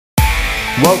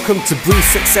Welcome to Breathe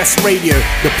Success Radio,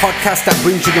 the podcast that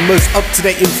brings you the most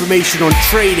up-to-date information on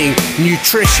training,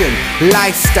 nutrition,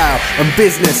 lifestyle, and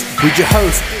business with your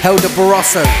host, Helder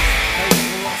Barroso.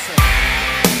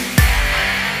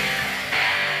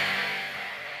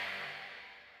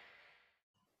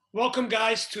 Welcome,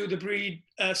 guys, to the Breathe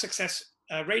Success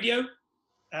Radio.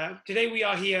 Today we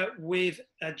are here with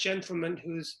a gentleman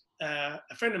who's a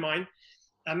friend of mine.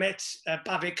 I met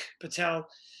Bhavik Patel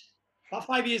about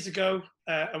 5 years ago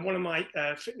at one of my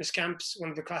fitness camps, one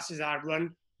of the classes I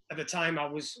run. At the time, I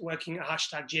was working at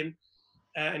 #Gym,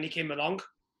 and he came along.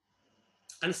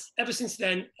 And ever since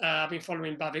then, I've been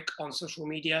following Bhavik on social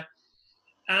media.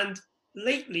 And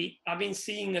lately, I've been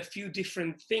seeing a few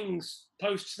different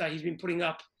posts that he's been putting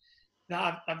up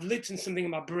that I've lit in something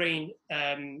in my brain.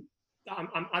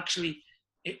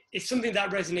 It's something that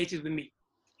resonated with me.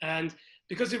 And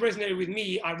because it resonated with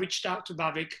me, I reached out to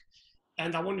Bhavik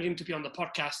and I wanted him to be on the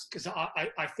podcast because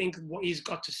I think what he's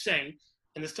got to say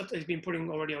and the stuff that he's been putting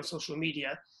already on social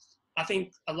media, I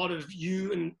think a lot of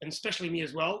you and especially me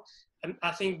as well, and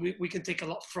I think we can take a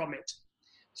lot from it.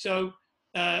 So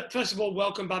first of all,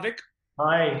 welcome, Bhavik.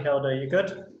 Hi, Helder, you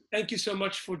good? Thank you so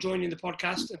much for joining the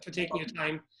podcast and for taking your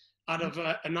time out of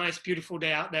a nice, beautiful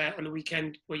day out there on the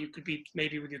weekend where you could be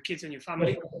maybe with your kids and your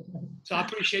family. So I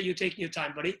appreciate you taking your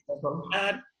time, buddy.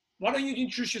 Why don't you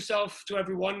introduce yourself to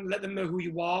everyone, let them know who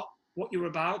you are, what you're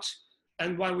about,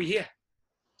 and why we're here.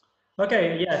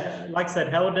 Okay, yeah, like I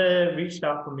said, Helder reached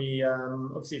out for me,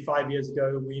 obviously 5 years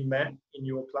ago, we met in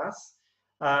your class.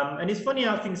 And it's funny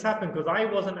how things happen because I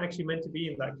wasn't actually meant to be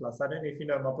in that class. I don't know if you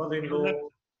know, my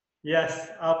brother-in-law, yes,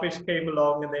 Alfish came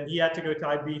along and then he had to go to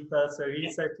Ibiza. So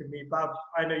he said to me, Bab,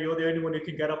 I know you're the only one who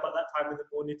can get up at that time in the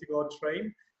morning to go on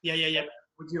train. Yeah.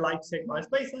 Would you like to take my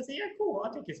space? I said, yeah, cool,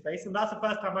 I'll take your space. And that's the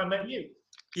first time I met you.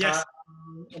 Yes.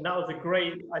 And that was a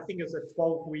great, I think it was a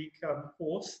 12-week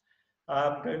course,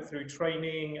 going through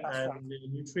training and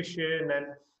nutrition.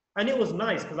 And it was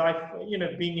nice because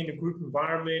being in a group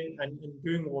environment and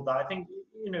doing all that, I think,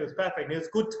 it was perfect. It was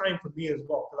a good time for me as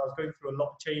well because I was going through a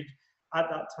lot of change at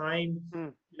that time,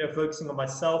 focusing on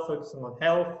myself, focusing on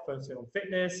health, focusing on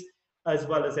fitness, as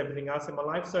well as everything else in my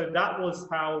life. So that was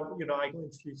how, I got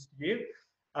introduced to you.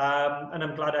 And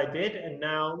I'm glad I did. And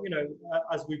now,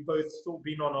 as we've both sort of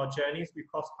been on our journeys, we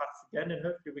cross paths again, and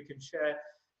hopefully we can share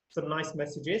some nice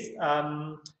messages.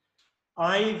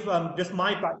 Just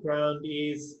my background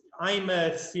is I'm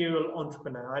a serial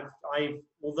entrepreneur.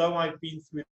 Although I've been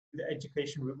through the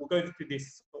education route, we'll go through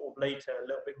this sort of later a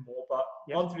little bit more, but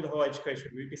gone through the whole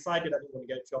education route, decided I didn't want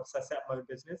to get a job, so I set up my own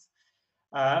business.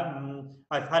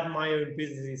 I've had my own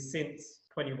businesses since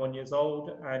 21 years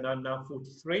old, and I'm now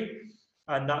 43.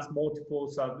 And that's multiple.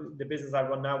 So the business I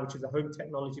run now, which is a home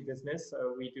technology business,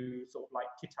 so we do sort of like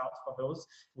kit outs for those.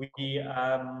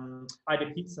 I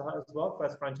did Pizza Hut as well,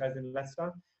 first franchise in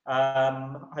Leicester.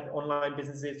 Had online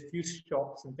businesses, few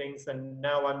shops and things, and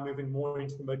now I'm moving more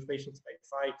into the motivation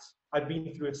space. I've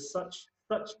been through such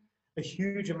a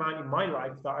huge amount in my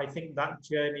life that I think that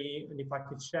journey, and if I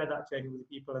could share that journey with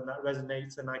people and that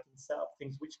resonates and I can set up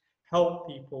things which help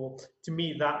people, to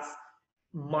me, that's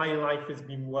my life has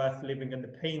been worth living and the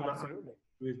pain that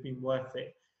has been worth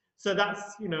it. So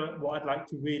that's, what I'd like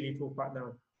to really talk about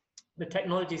now. The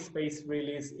technology space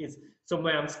really is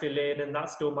somewhere I'm still in, and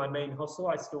that's still my main hustle.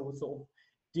 I still sort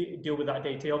of deal with that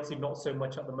day to day. Obviously not so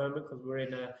much at the moment because we're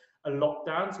in a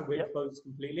lockdown, so we're closed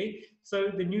completely.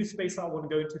 So the new space that I want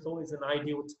to go into thought is an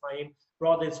ideal time,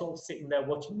 rather than sort of sitting there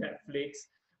watching Netflix,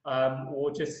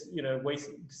 or just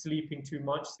sleeping too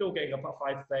much, still getting up at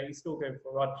 5:30, still going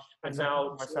for a run, and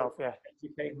now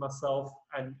educating myself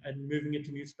and moving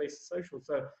into new spaces, social.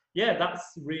 So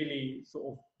that's really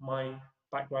sort of my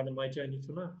background and my journey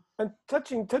to now. And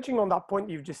touching on that point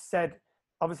you've just said,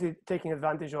 obviously taking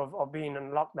advantage of being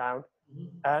in lockdown,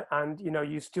 and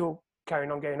you still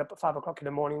carrying on getting up at 5 o'clock in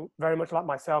the morning, very much like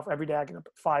myself. Every day I get up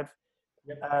at 5,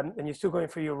 and you're still going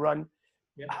for your run.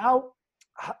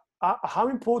 How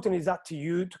important is that to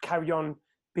you to carry on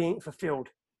being fulfilled?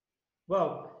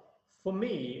 Well, for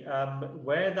me,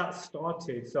 where that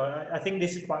started, so I think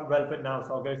this is quite relevant now,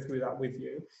 so I'll go through that with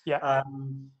you.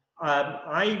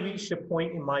 I reached a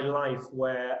point in my life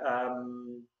where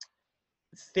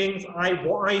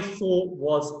what I thought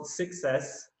was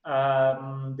success,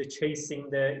 the chasing,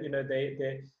 the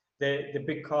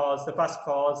big cars, the fast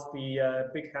cars,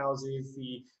 the big houses,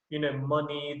 the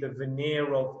money, the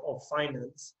veneer of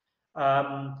finance,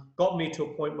 got me to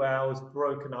a point where I was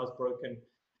broken.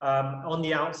 On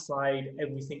the outside,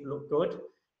 everything looked good.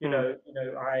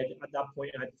 At that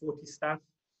point I had 40 staff.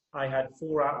 I had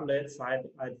 4 outlets. I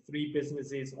had 3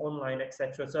 businesses, online,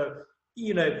 etc. So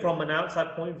you know, from an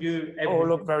outside point of view, Oh,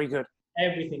 look very good.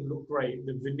 everything looked great.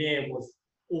 The veneer was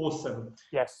awesome.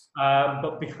 Yes.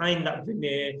 But behind that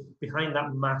veneer, behind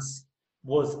that mask,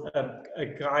 was a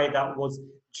guy that was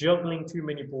juggling too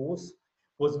many balls,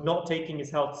 was not taking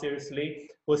his health seriously,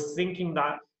 was thinking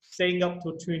that staying up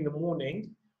till 2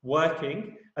 a.m,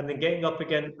 working, and then getting up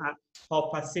again at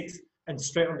 6:30 and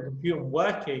straight on the computer and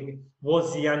working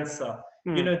was the answer.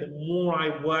 You know, the more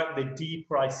I worked, the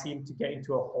deeper I seemed to get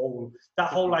into a hole. That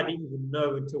hole I didn't even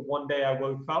know until one day I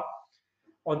woke up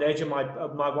on the edge of my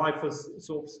wife was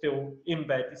sort of still in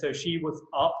bed, so she was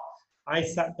up. I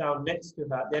sat down next to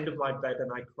her at the end of my bed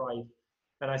and I cried.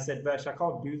 And I said, Versh, I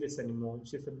can't do this anymore. And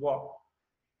she said, what?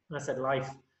 And I said,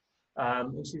 life.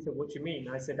 And she said, what do you mean?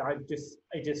 I said, it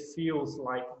just feels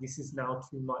like this is now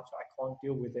too much. I can't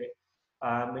deal with it.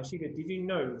 And she goes, did you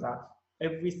know that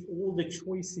all the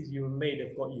choices you made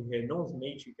have got you here? No one's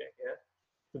made you get here.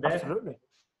 So Absolutely.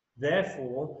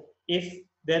 Therefore, if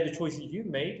they're the choices you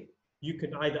made, you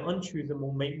can either unchoose them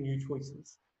or make new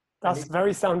choices. That's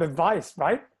very sound advice,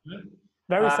 right?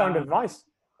 Very sound advice.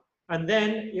 And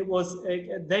then it was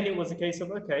a case of,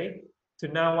 okay, so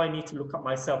now I need to look at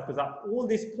myself, because at all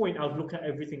this point I was looking at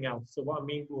everything else. So what I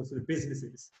mean was the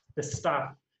businesses, the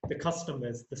staff, the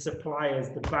customers, the suppliers,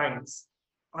 the banks.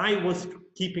 I was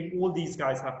keeping all these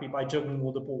guys happy by juggling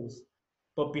all the balls.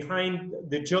 But behind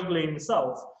the juggling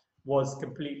himself was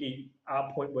completely at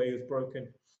a point where he was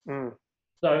broken.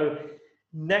 So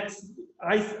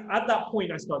at that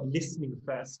point, I started listening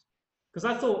first, because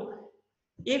I thought,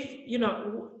 if, you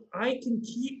know, I can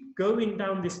keep going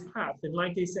down this path, and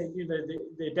like they say, you know,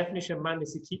 the definition of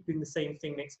madness is keep doing the same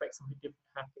thing and expect something different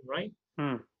to happen, right?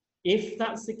 If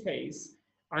that's the case,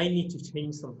 I need to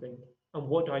change something. And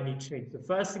what do I need to change? The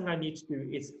first thing I need to do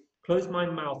is close my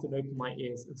mouth and open my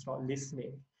ears and start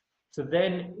listening. So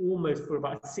then almost for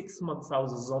about 6 months, I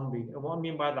was a zombie. And what I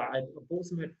mean by that, I bought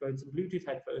some headphones, some Bluetooth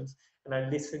headphones, and I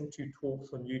listened to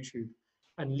talks on YouTube.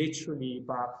 And literally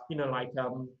about, you know, like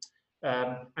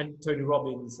and Tony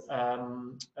Robbins,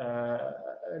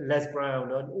 Les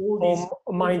Brown, and all these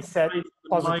mindset,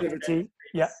 positivity.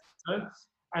 Yeah. You know?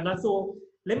 And I thought,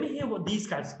 let me hear what these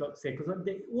guys got to say, because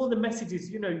all the messages,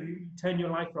 you know, you turn your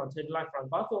life around.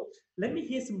 But I thought, let me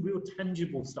hear some real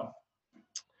tangible stuff.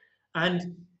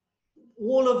 And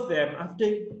all of them,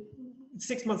 after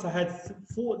 6 months, I had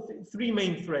three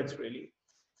main threads, really.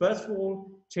 First of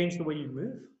all, change the way you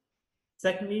move.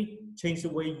 Secondly, change the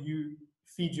way you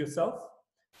feed yourself.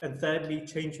 And thirdly,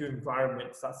 change your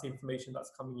environment. That's the information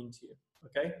that's coming into you,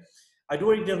 okay? I'd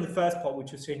already done the first part,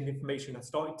 which was changing information. I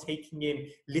started taking in,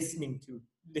 listening to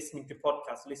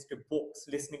podcasts, listening to books,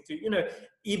 listening to, you know,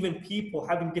 even people,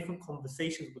 having different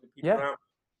conversations with the people around.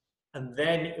 And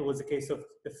then it was a case of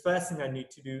the first thing I need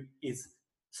to do is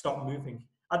start moving.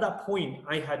 At that point,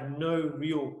 I had no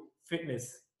real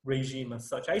fitness regime as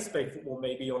such. I used to play football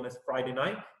maybe on a Friday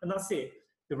night, and that's it.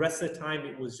 The rest of the time,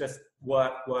 it was just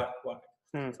work. So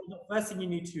the first thing you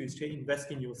need to do is to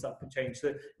invest in yourself and change.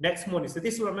 So next morning, so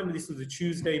this, I remember this was a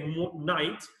Tuesday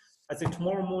night. I said,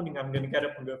 tomorrow morning, I'm going to get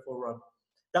up and go for a run.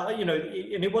 That, you know,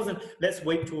 and it wasn't, let's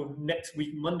wait till next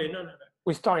week, Monday. No.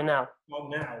 We're starting now. Well,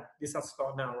 now. This has to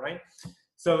start now, right?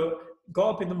 So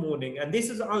got up in the morning, and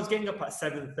I was getting up at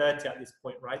 7:30 at this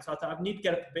point, right? So I thought I need to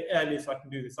get up a bit earlier so I can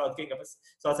do this. So I was getting up,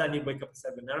 so I said I need to wake up at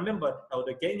 7. And I remember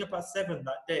getting up at 7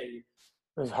 that day.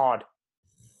 It was hard.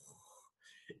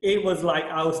 It was like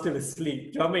I was still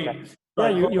asleep. Do you know what I mean? Yeah,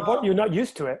 like, you're not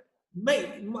used to it.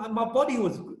 Mate, my body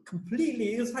was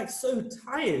completely, it was like so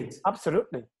tired.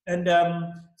 Absolutely. And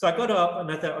so I got up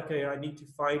and I thought, okay, I need to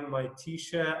find my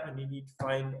t-shirt, and I need to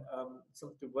find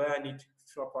something to wear. I need to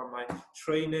shop on my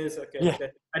trainers. Okay. Yeah.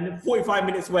 And 45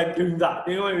 minutes went doing that.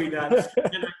 You know what I mean?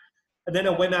 And then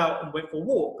I went out and went for a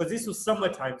walk, because this was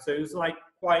summertime. So it was like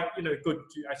quite, you know, good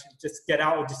to actually just get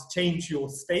out and just change your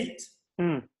state.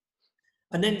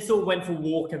 And then sort of went for a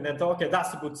walk, and then thought, okay,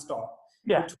 that's a good start.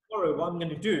 Yeah. But tomorrow, what I'm going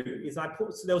to do is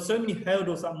there were so many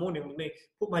hurdles that morning. I'm going to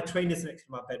put my trainers next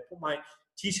to my bed, put my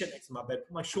t-shirt next to my bed,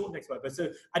 put my short next to my bed. So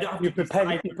I don't have you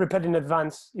prepared in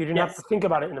advance. You didn't have to think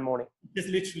about it in the morning. Just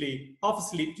literally half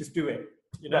asleep, just do it.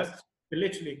 You know, I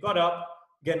literally got up,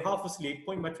 again half asleep,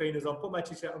 putting my trainers on, put my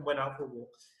t-shirt, and went out for a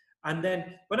walk. And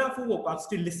then went out for a walk, but I was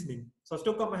still listening. So I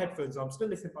still got my headphones on, I'm still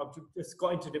listening, but I've just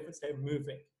got into a different state of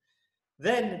moving.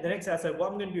 Then the next day I said,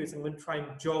 what I'm going to do is I'm going to try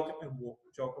and jog and walk.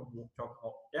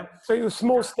 Yeah. So it was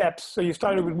small steps. So you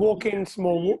started with walking,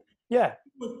 small walk. Yeah.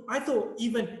 I thought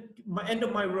even my end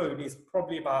of my road is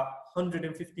probably about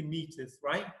 150 meters,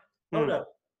 right? Hold up.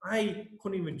 I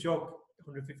couldn't even jog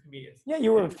 150 meters. Yeah,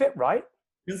 you weren't fit, right?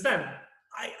 You understand?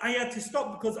 I had to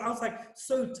stop because I was like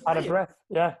so tired. Out of breath.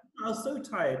 Yeah. I was so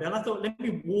tired, and I thought, let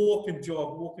me walk and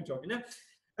jog, you know.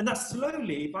 And that's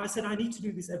slowly. But I said, I need to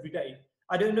do this every day.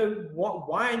 I don't know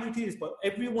why I need to do this, but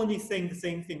everyone is saying the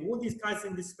same thing. All these guys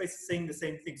in this space are saying the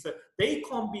same thing, so they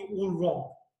can't be all wrong.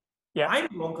 Yeah, I'm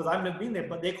wrong because I've never been there,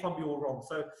 but they can't be all wrong.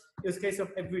 So it was a case of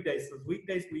every day. So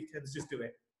weekdays, weekends, just do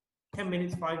it. 10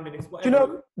 minutes, 5 minutes, whatever. You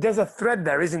know, there's a thread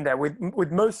there, isn't there,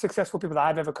 with most successful people that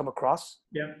I've ever come across.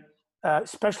 Yeah.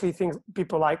 Especially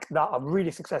people like that are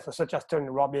really successful, such as Tony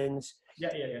Robbins,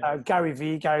 Gary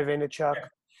Vaynerchuk. Yeah.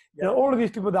 You know, all of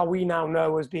these people that we now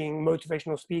know as being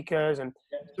motivational speakers and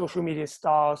social media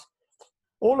stars,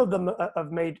 all of them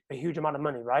have made a huge amount of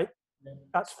money, right? Yeah.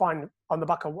 That's fine on the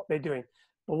back of what they're doing.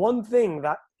 But one thing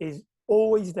that is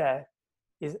always there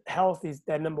is health is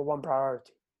their number one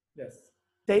priority. Yes.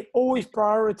 They always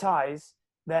prioritize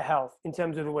their health in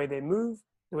terms of the way they move,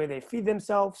 the way they feed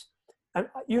themselves. And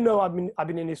you know, I've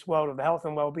been in this world of health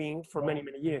and well-being for many,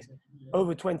 many years,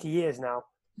 over 20 years now.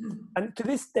 And to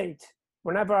this date,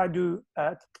 whenever I do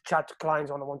chat to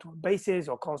clients on a one-to-one basis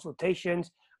or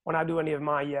consultations, when I do any of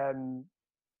my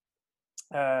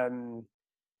I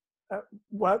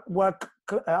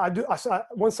do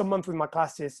once a month with my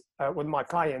classes, with my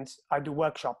clients, I do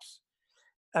workshops.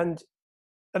 And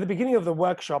at the beginning of the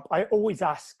workshop, I always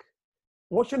ask,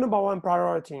 what's your number one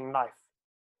priority in life?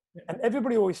 Yeah. And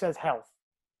everybody always says health.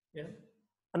 Yeah.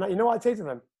 And you know what I say to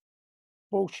them?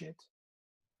 Bullshit.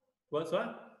 What's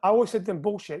that? I always say to them,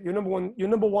 bullshit. Your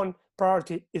number one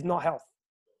priority is not health.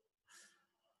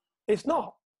 It's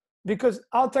not. Because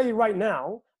I'll tell you right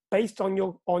now, based on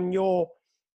your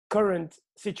current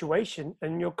situation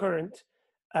and your current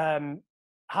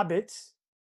habits,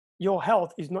 your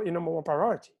health is not your number one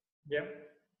priority. Yeah.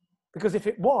 Because if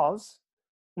it was,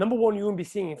 number one, you wouldn't be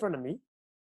seeing in front of me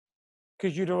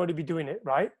because you'd already be doing it,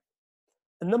 right?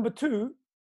 And number two,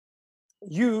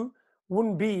 you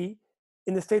wouldn't be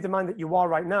in the state of mind that you are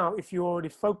right now if you're already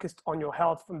focused on your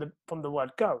health from the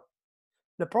word go.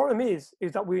 The problem is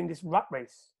that we're in this rat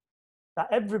race, that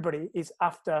everybody is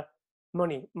after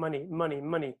money, money, money,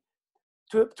 money,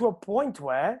 to a point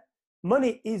where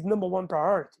money is number one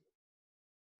priority.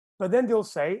 But then they'll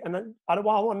say, and I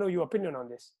want to know your opinion on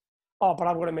this. Oh, but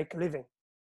I've got to make a living.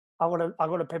 I've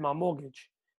got to pay my mortgage.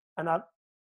 And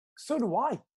so do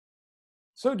I.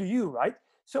 So do you, right?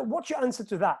 So what's your answer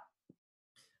to that?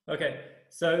 Okay.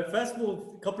 So first of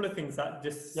all, a couple of things that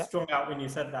just strung out when you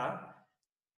said that.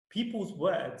 People's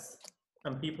words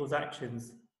and people's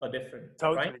actions are different.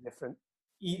 Totally right? different.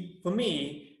 For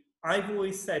me, I've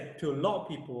always said to a lot of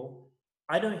people,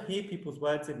 I don't hear people's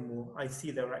words anymore. I see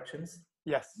their actions.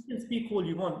 Yes. You can speak all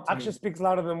you want. Action speaks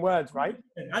louder than words, right?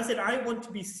 And I said, I want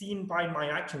to be seen by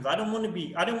my actions. I don't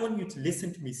want you to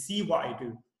listen to me, see what I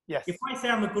do. Yes. If I say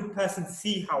I'm a good person,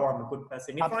 see how I'm a good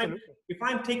person. If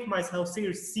I'm taking myself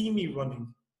serious, see me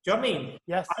running. Do you know what I mean?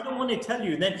 Yes. I don't want to tell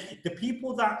you. Then the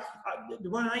people that, the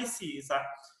one I see is that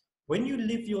when you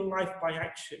live your life by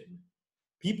action,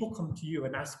 people come to you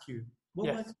and ask you, what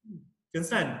Yes. was it? Do you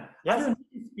understand? Yes. I don't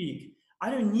need to speak. I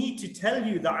don't need to tell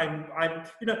you that I'm,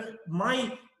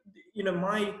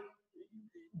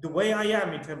 the way I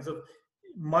am in terms of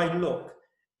my look.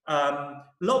 A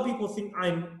lot of people think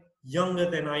I'm younger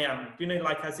than I am,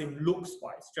 like as in looks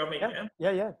wise. Do you know what I mean?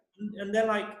 Yeah. And they're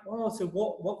like, oh, so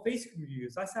what face cream do you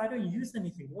use? I say, I don't use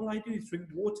anything. All I do is drink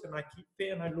water and I keep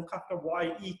fit and I look after what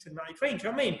I eat and I train. Do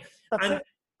you know what I mean? And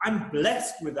I'm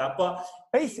blessed with that, but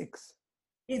basics.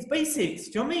 It's basics.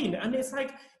 Do you know what I mean? And it's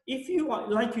like, if you are,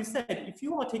 like you said, if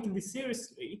you are taking this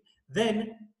seriously,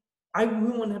 then I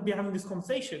wouldn't want to be having this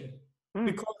conversation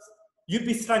because you'd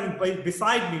be standing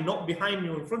beside me, not behind me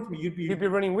or in front of me. You'd be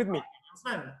running with me.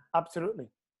 Understand? Absolutely.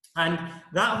 And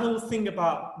that whole thing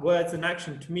about words and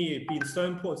action to me has been so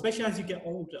important, especially as you get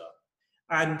older.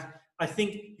 And I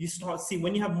think you start seeing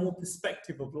when you have more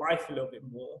perspective of life a little bit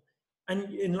more.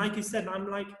 And like you said,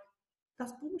 I'm like,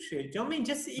 that's bullshit. Do you know what I mean?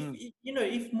 Just,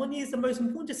 if money is the most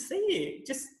important, just say it.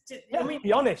 Just I mean,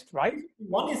 be honest, right?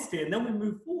 Honesty, and then we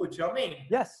move forward. Do you know what I mean?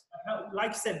 Yes.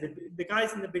 Like you said, the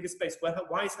guys in the bigger space,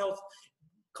 Wise Health,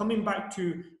 coming back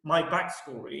to my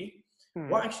backstory,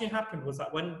 what actually happened was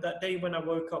that day when I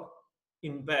woke up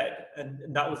in bed, and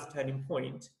that was the turning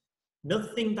point, another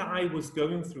thing that I was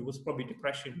going through was probably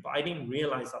depression, but I didn't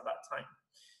realize at that time.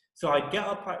 So I'd get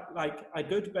up I'd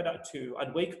go to bed at 2,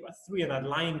 I'd wake up at 3, and I'd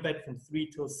lie in bed from 3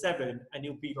 till 7, and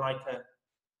it'll be like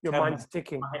your mind's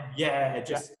ticking.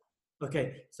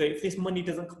 Okay, so if this money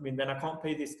doesn't come in, then I can't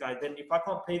pay this guy. Then if I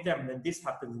can't pay them, then this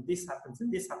happens, and this happens,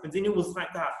 and this happens. And it was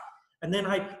like that. And then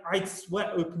I'd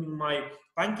sweat opening my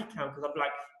bank account because I'd be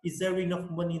like, is there enough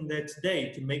money in there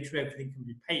today to make sure everything can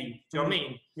be paid? Do you know what I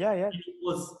mean? Yeah. And it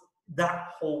was that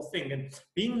whole thing. And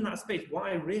being in that space, what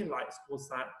I realized was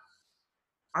that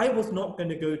I was not going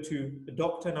to go to a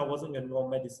doctor and I wasn't going to go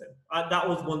on medicine. That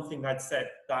was one thing I'd said,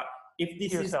 that if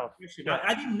this is depression,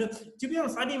 I didn't know, to be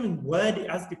honest, I didn't even word it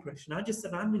as depression. I just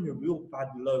said, I'm in a real bad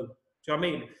low. Do you know what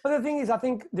I mean? But the thing is, I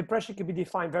think depression can be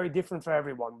defined very different for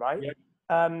everyone, right?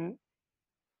 Yeah.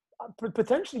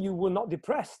 Potentially you were not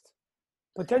depressed.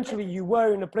 Potentially you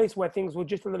were in a place where things were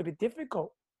just a little bit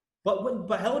difficult.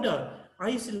 But Helder, I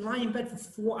used to lie in bed for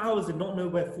 4 hours and not know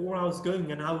where 4 hours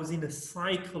going, and I was in a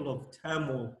cycle of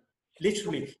turmoil,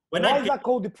 literally. Why is that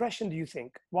called depression, do you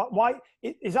think? Why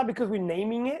is that because we're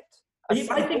naming it? I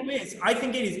think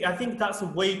it is. I think that's a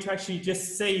way to actually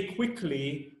just say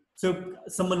quickly so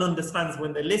someone understands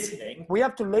when they're listening. We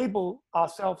have to label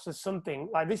ourselves as something.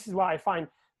 Like, this is what I find.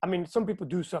 I mean, some people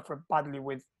do suffer badly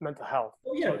with mental health.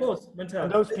 Oh yeah, of course, mental health.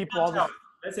 And those people,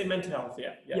 let's say mental health.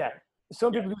 Yeah.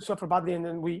 Some people do suffer badly, and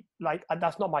then we like,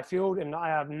 that's not my field, and I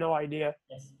have no idea.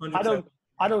 Yes,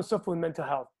 I don't suffer with mental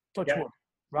health. Touch wood,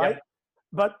 right? Yeah.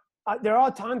 But there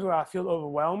are times where I feel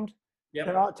overwhelmed. Yeah.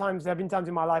 There have been times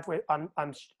in my life where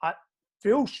I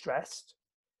feel stressed,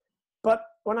 but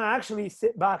when I actually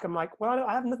sit back, I'm like, well,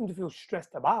 I have nothing to feel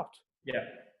stressed about. Yeah.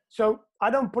 So I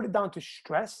don't put it down to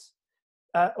stress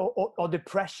or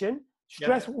depression.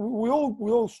 Stress, we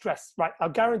all stress, right? I'll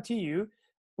guarantee you,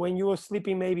 when you are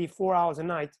sleeping maybe 4 hours a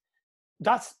night,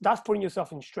 that's putting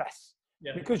yourself in stress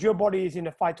because your body is in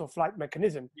a fight or flight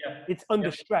mechanism. Yeah. It's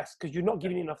under stress because you're not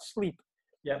giving enough sleep.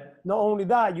 Yeah. Not only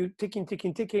that, you're ticking.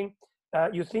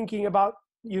 You're thinking about,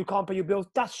 you can't pay your bills.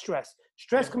 That's stress.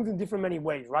 Stress comes in different many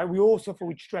ways, right? We all suffer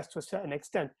with stress to a certain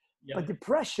extent. Yeah. But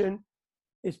depression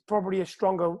is probably a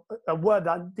stronger word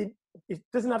that it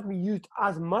doesn't have to be used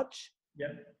as much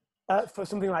for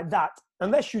something like that,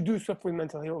 unless you do suffer with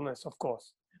mental illness, of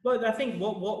course. But I think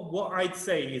what I'd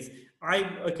say is,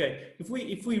 if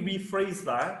we rephrase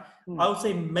that, I would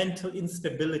say mental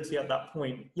instability at that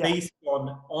point, based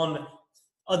on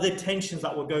other tensions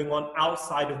that were going on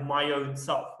outside of my own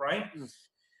self, right?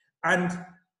 And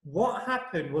what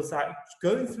happened was that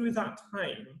going through that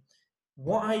time,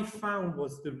 what I found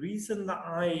was the reason that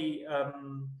I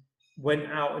when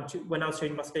I was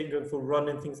changing my state, going for a run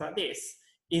and things like this,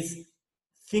 is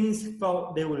things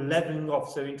felt they were leveling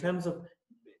off. So in terms of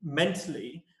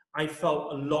mentally, I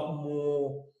felt a lot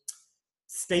more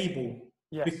stable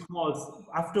because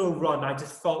after a run, I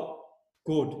just felt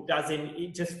good. As in,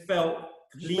 it just felt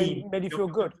clean. Made you feel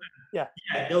good. Yeah.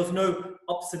 There was no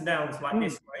ups and downs like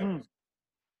this, right?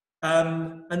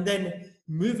 And then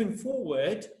moving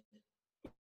forward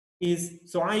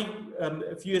I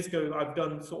a few years ago, I've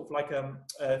done sort of like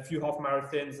a few half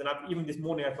marathons, and even this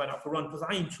morning I went out for a run because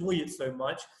I enjoy it so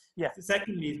much. Yeah.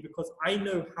 Secondly, is because I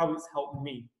know how it's helped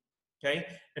me. Okay.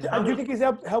 And do you think it's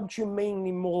helped you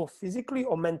mainly more physically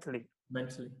or mentally?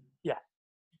 Mentally. Yeah.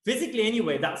 Physically,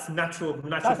 anyway, that's natural.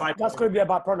 That's going to be a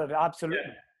byproduct. Absolutely.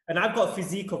 Yeah. And I've got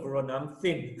physique of a runner. I'm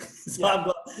thin, so I've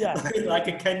got like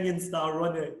a Kenyan style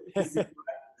runner.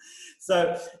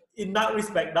 So in that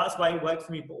respect, that's why it works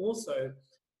for me. But also,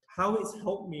 how it's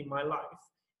helped me in my life,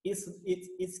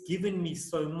 it's given me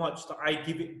so much that I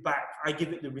give it back. I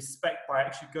give it the respect by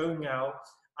actually going out.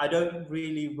 I don't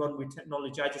really run with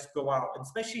technology. I just go out, and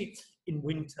especially in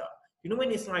winter. You know,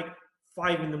 when it's like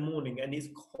 5 a.m. and it's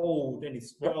cold and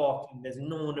it's dark and there's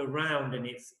no one around, and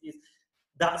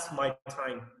that's my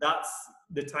time. That's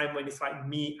the time when it's like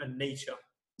me and nature.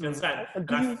 You understand? And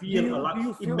I feel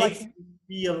alive. It makes me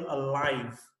feel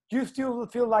alive. Do you still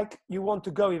feel like you want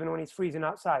to go even when it's freezing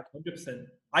outside? 100%.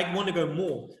 I want to go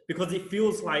more because it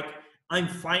feels like I'm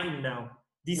fighting now.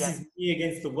 This is me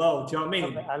against the world. Do you know what I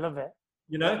mean? I love it.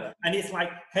 You know? And it's like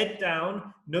head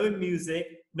down, no music,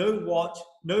 no watch,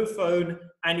 no phone,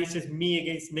 and it's just me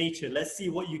against nature. Let's see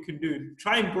what you can do.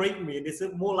 Try and break me. And it's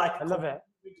more like... I love it.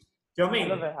 Do you know what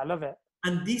I mean? I love it.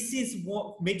 And this is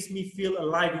what makes me feel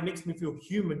alive. It makes me feel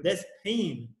human. There's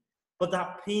pain, but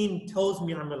that pain tells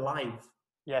me I'm alive.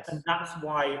 Yes. And that's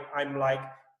why I'm like,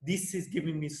 this is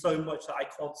giving me so much that I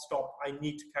can't stop. I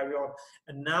need to carry on.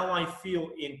 And now I feel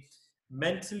in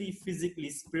mentally, physically,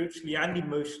 spiritually, and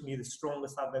emotionally the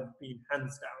strongest I've ever been,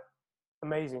 hands down.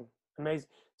 Amazing.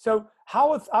 So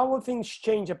how will things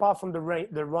change apart from the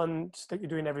runs that you're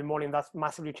doing every morning? That's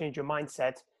massively changed your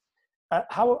mindset.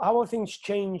 How are things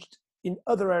changed in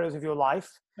other areas of your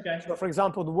life? Okay. So, for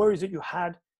example, the worries that you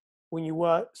had when you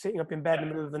were sitting up in bed in the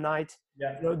middle of the night,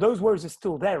 those worries are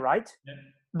still there, right? Yeah.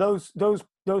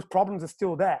 Those problems are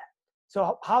still there.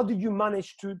 So how did you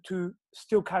manage to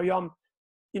still carry on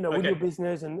with your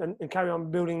business and carry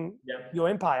on building your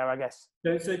empire, I guess.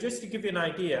 So just to give you an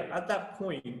idea, at that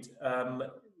point, I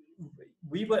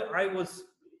was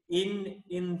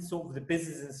in sort of the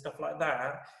business and stuff like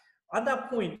that. At that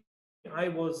point, I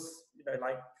was,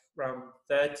 like around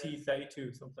 30,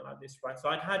 32, something like this, right? So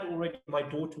I'd had already, my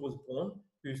daughter was born,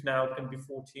 who's now going to be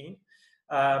 14.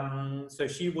 So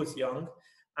she was young.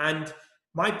 And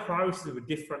my priorities were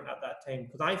different at that time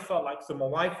because I felt like, so my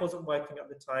wife wasn't working at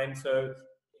the time. So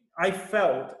I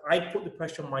felt I put the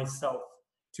pressure on myself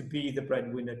to be the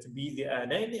breadwinner, to be the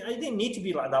earner. I didn't need to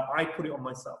be like that, but I put it on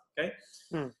myself, okay?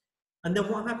 And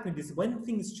then what happened is when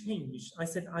things changed, I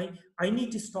said, I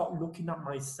need to start looking at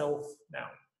myself now.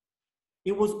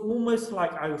 It was almost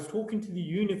like I was talking to the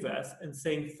universe and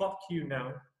saying, fuck you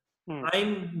now.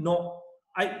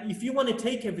 If you want to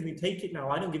take everything, take it now.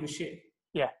 I don't give a shit.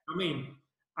 Yeah. I mean,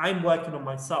 I'm working on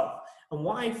myself. And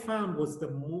what I found was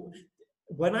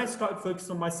when I started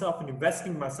focusing on myself and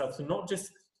investing in myself, so not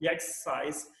just the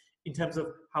exercise in terms of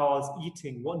how I was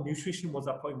eating, what nutrition was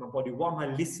I putting in my body, what am I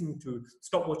listening to,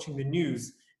 stop watching the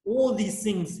news, all these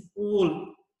things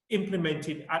all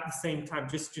implemented at the same time,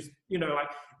 just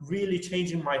like really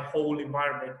changing my whole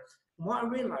environment. And what I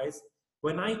realized,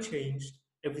 when I changed,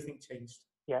 everything changed.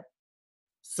 Yeah.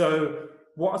 So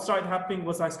what started happening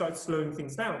was I started slowing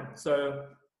things down. So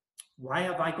why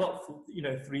have I got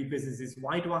 3 businesses?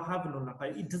 Why do I have none?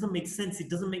 It doesn't make sense. It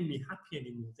doesn't make me happy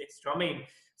anymore. This, do you know what I mean?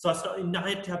 So I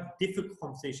had to have difficult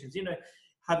conversations.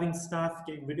 Having staff,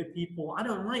 getting rid of people. I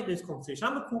don't like those conversations.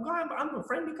 I'm a cool guy. I'm a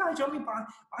friendly guy. Do you know what I mean? But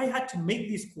I had to make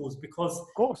these calls because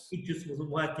it just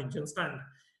wasn't working. Do you understand?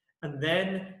 And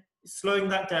then slowing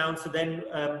that down. So then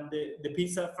the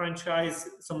pizza franchise,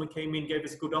 someone came in, gave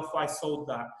us a good offer. I sold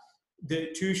that. The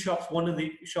 2 shops, one of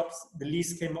the shops, the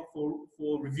lease came up for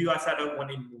review. I said, I don't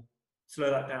want anymore. Slow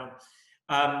that down.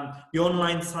 The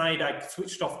online side, I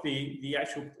switched off the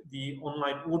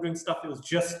online ordering stuff. It was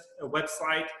just a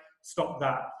website. Stop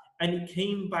that. And it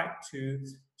came back to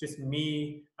just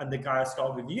me and the guy I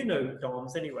started with.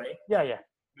 Doms anyway. Yeah.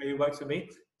 He works with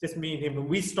me. Just me and him. And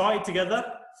we started together.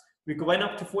 We went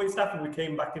up to 40 staff and we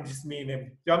came back and just me and him. Do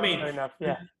you know what I mean? Fair enough,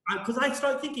 yeah. Because I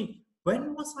started thinking,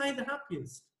 when was I the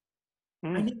happiest?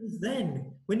 And it was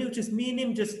then, when it was just me and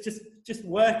him, just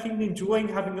working, enjoying,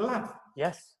 having a laugh.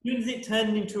 Yes. As soon as it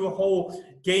turned into a whole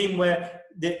game where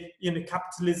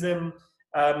capitalism,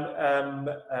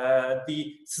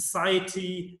 the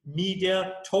society,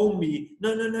 media told me,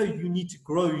 no, you need to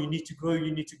grow, you need to grow.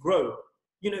 You need to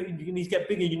get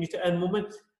bigger, you need to earn more money.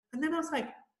 And then I was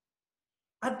like,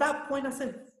 at that point, I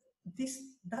said, it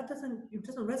doesn't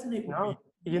resonate with me.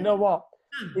 You know what?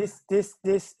 This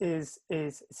is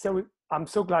so. I'm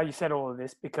so glad you said all of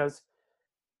this because,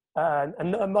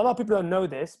 and a lot of people don't know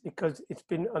this because it's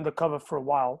been undercover for a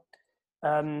while.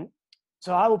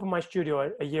 So I opened my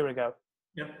studio a year ago.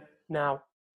 Yeah. Now,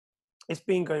 it's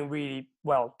been going really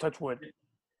well. Touch wood.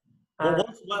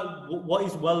 What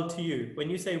is well to you? When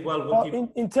you say well,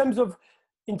 in terms of,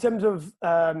 I've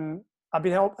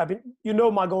been,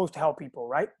 my goal is to help people,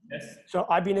 right? Yes. So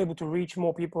I've been able to reach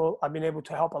more people. I've been able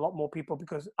to help a lot more people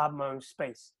because I have my own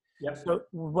space. Yep. So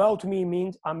well to me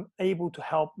means I'm able to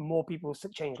help more people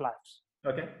change lives.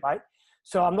 Okay. Right.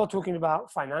 So I'm not talking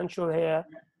about financial here.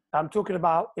 I'm talking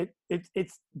about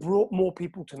it's brought more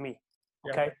people to me.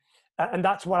 Okay. Yep. And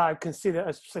that's what I consider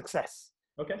as success.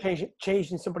 Okay.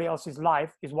 Changing somebody else's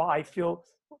life is what I feel,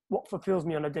 what fulfills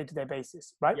me on a day-to-day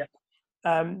basis. Right. Yep.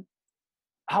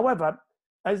 However,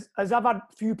 as I've had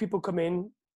few people come in,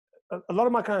 a lot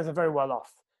of my clients are very well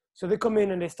off. So they come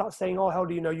in and they start saying, "Oh, how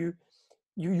do you know you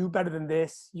better than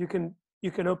this? You can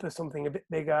open something a bit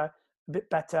bigger, a bit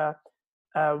better.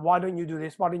 Why don't you do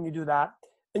this? Why don't you do that?"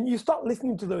 And you start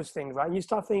listening to those things, right? And you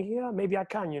start thinking, "Yeah, maybe I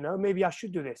can. Maybe I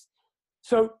should do this."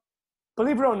 So,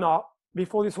 believe it or not,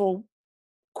 before this whole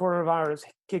coronavirus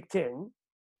kicked in,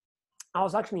 I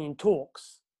was actually in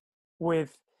talks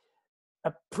with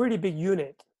a pretty big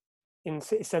unit in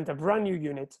city center, brand new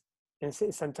unit in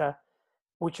city center,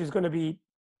 which is going to be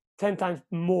 10 times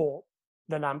more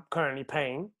than I'm currently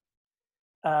paying.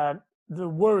 The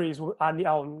worries,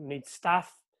 I'll need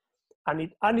staff. I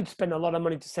need to spend a lot of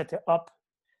money to set it up.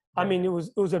 Yeah. I mean, it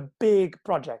was a big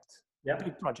project. Yeah.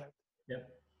 Big project. Yeah.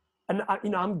 And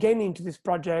I'm getting into this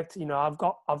project. I've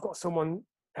got someone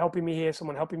helping me here,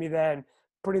 someone helping me there, and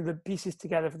putting the pieces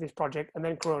together for this project. And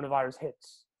then coronavirus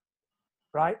hits.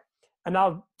 Right? And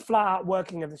I'm flat out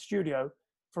working at the studio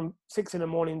from 6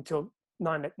 a.m. till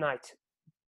 9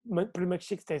 p.m, pretty much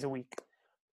 6 days a week.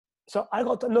 So I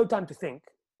got no time to think,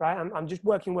 right? I'm just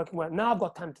working. Now I've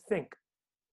got time to think.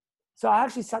 So I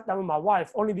actually sat down with my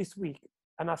wife only this week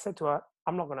and I said to her,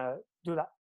 I'm not going to do that.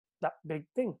 that big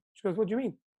thing. She goes, what do you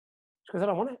mean? She goes, I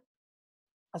don't want it.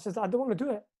 I says, I don't want to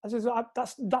do it. I says,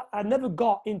 I never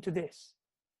got into this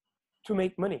to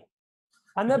make money.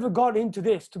 I never got into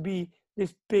this to be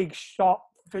this big shot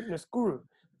fitness guru.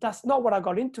 That's not what I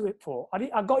got into it for.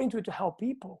 I got into it to help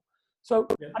people. So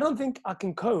I don't think I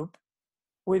can cope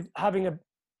with having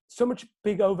so much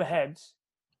big overheads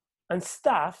and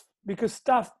staff, because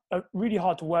staff are really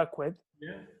hard to work with.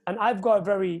 Yeah. And I've got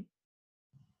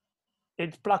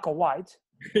it's black or white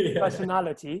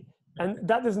personality. And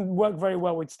that doesn't work very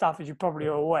well with staff, as you probably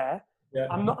are aware. Yeah.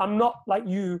 I'm not like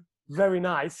you, very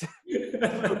nice.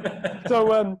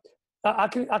 So I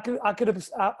can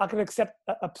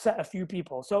upset a few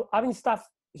people. So having staff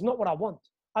is not what I want.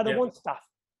 I don't want staff.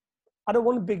 I don't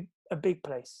want a big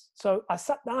place. So I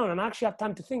sat down and I actually had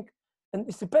time to think, and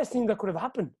it's the best thing that could have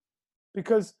happened,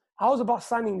 because I was about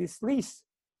signing this lease,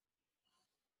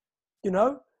 and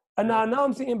now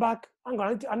I'm thinking back. Hang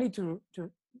on, I need to.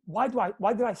 Why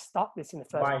did I start this in the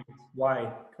first place?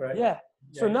 Why? Correct. Yeah.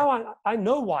 So now I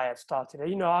know why I started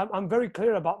it. I'm very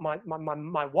clear about my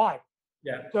why.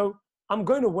 Yeah. So I'm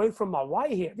going away from my why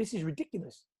here. This is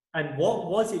ridiculous. And what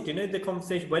was it? The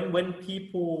conversation when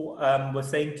people were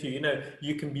saying to you,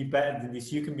 you can be better than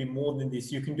this, you can be more than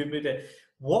this, you can do better.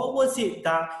 What was it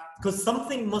because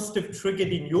something must have triggered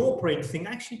in your brain to think,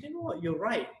 actually, you know what, you're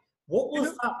right. What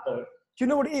was that though? Do you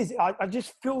know what it is? I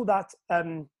just feel that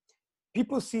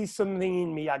people see something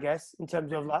in me, I guess, in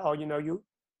terms of like, oh, you're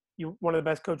one of the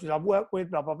best coaches I've worked with,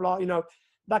 blah, blah, blah,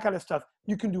 that kind of stuff.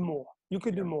 You can do more. You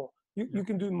can do more. You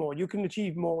can do more. You can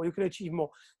achieve more. You can achieve more.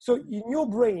 So in your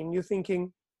brain, you're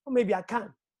thinking, well, maybe I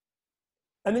can.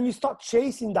 And then you start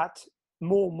chasing that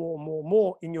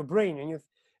more in your brain.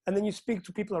 And then you speak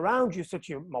to people around you, such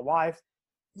as my wife.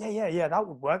 Yeah, that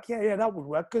would work. Yeah, that would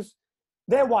work. Because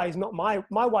their why is not my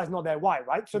why is not their why,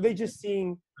 right? So they're just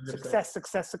seeing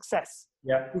success.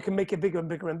 Yeah. We can make it bigger and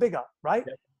bigger and bigger, right?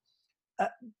 Yeah.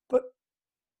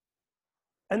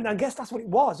 And I guess that's what it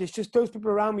was. It's just those people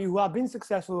around me who have been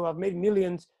successful, who have made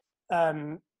millions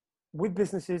with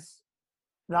businesses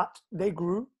that they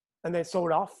grew and they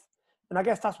sold off. And I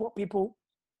guess that's what people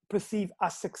perceive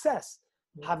as success,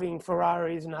 having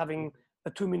Ferraris and having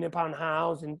a £2 million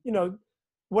house and,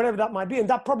 whatever that might be. And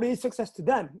that probably is success to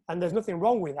them. And there's nothing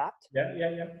wrong with that.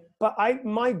 Yeah. But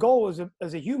my goal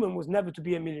as a human was never to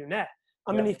be a millionaire.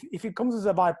 I mean, if it comes as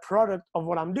a byproduct of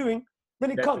what I'm doing,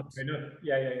 then it comes.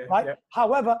 Yeah. Right? Yeah.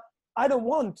 However, I don't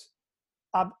want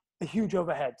a huge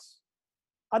overheads.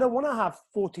 I don't want to have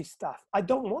 40 staff. I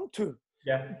don't want to.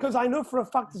 Yeah. Because I know for a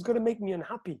fact it's going to make me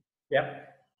unhappy. Yeah.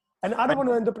 And I don't want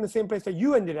to end up in the same place that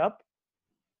you ended up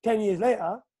 10 years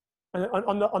later, and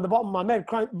on the bottom of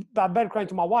my bed crying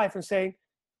to my wife and saying,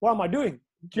 what am I doing?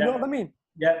 Do you know what I mean?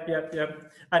 Yeah.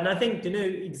 And I think,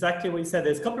 exactly what you said.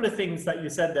 There's a couple of things that you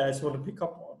said there I just want to pick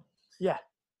up on. Yeah.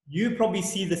 You probably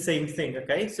see the same thing,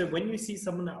 okay? So when you see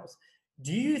someone else,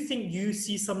 do you think you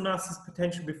see someone else's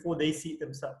potential before they see it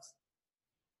themselves?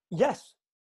 Yes.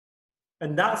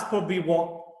 And that's probably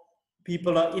what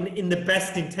people are in the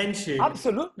best intention.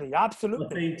 Absolutely.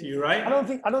 Saying to you, right? I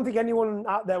don't think anyone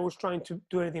out there was trying to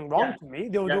do anything wrong to me.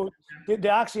 They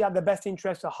actually had the best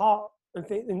interest at heart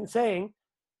in saying,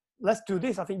 let's do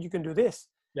this. I think you can do this.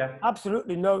 Yeah.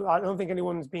 Absolutely. No, I don't think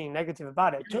anyone's being negative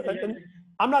about it.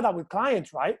 I'm like that with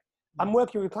clients, right? I'm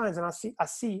working with clients and I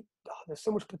see there's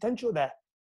so much potential there,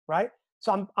 right?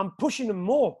 So I'm pushing them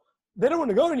more. They don't want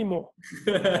to go anymore.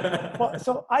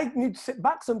 So I need to sit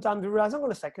back sometimes and realize, hang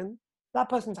on a second, that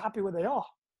person's happy where they are.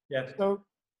 Yeah. So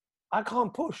I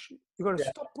can't push. You've got to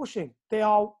stop pushing. They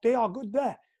are good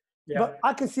there. Yeah. But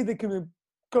I can see they can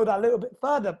go that little bit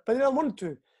further, but they don't want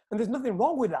to. And there's nothing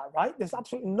wrong with that, right? There's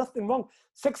absolutely nothing wrong.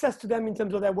 Success to them in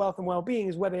terms of their wealth and well-being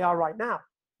is where they are right now.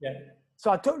 Yeah.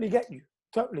 So I totally get you.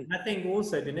 Totally. I think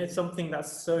also, it's something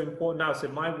that's so important now. So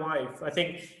my wife, I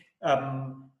think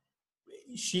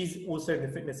she's also in the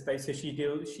fitness space. So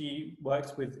she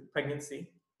works with pregnancy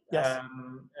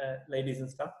ladies and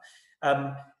stuff.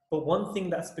 But one thing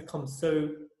that's become so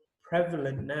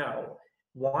prevalent now,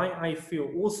 why I feel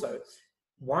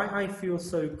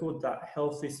so good that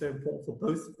health is so important for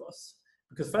both of us,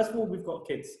 because first of all, we've got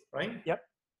kids, right? Yep.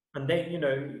 And they,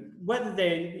 whether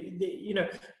they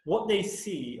what they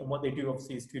see and what they do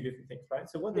obviously is two different things, right?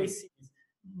 So what they see is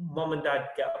mom and dad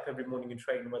get up every morning and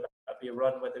train, whether that be a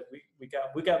run, whether we get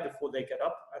up before they get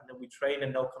up, and then we train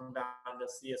and they'll come down and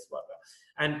see us, whatever.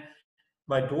 And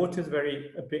my daughter's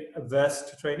a bit averse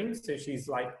to training, so she's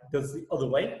like, does the other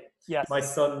way. Yes. My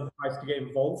son tries to get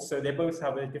involved, so they both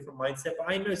have a different mindset. But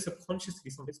I know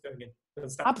subconsciously something's going in.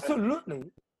 Absolutely.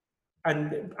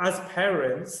 And as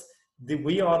parents,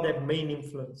 we are their main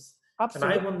influence.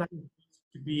 Absolutely. And I want that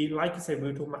to be, like you said, we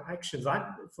were talking about actions.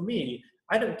 For me,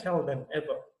 I don't tell them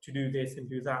ever to do this and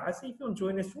do that. I say, if you want to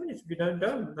join us, join us. If you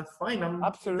don't, that's fine.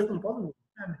 Absolutely. It doesn't bother me.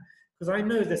 Because I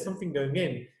know there's something going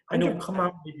in and it'll come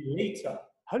out maybe later.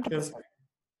 100%.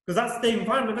 Because that's the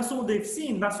environment. That's all they've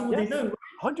seen. That's all they know.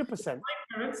 100%.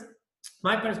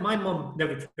 My parents, my mom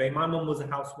never trained. My mom was a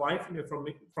housewife,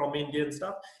 from India and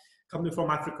stuff. Coming from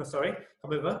Africa,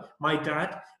 come over. My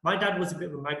dad was a bit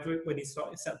of a migrant when he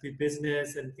started set up his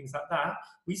business and things like that.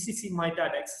 We used to see my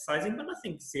dad exercising, but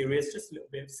nothing serious, just a little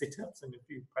bit of sit-ups and a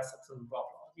few press-ups and blah,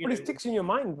 blah. But it sticks in your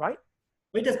mind, right?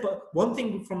 It does, but one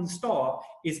thing from the start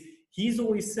is he's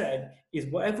always said is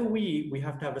whatever we eat, we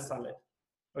have to have a salad,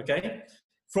 okay?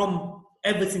 From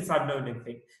ever since I've known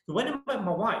anything. So when I met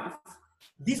my wife,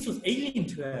 this was alien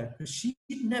to her because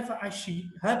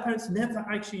her parents never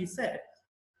actually said,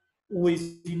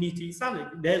 always you need to eat salad.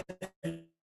 There's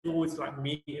always like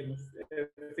meat and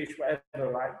fish,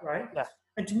 whatever, right? Yeah.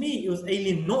 And to me, it was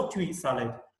alien not to eat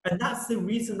salad. And that's the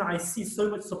reason that I see so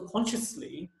much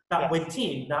subconsciously that went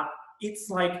in, that it's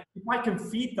like, if I can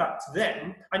feed that to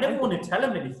them, I never want to tell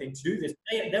them anything to do this.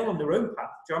 They're on their own path.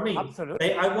 Do you know what I mean?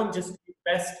 Absolutely. I want just to be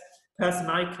the best person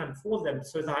I can for them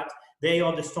so that they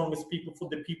are the strongest people for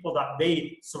the people that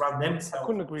they surround themselves. I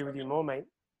couldn't agree with you more, mate.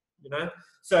 You know?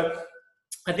 So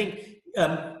I think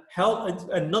health,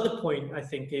 another point I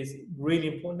think is really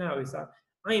important now is that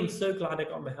I am so glad I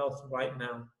got my health right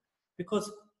now,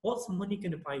 because what's money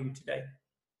going to buy you today?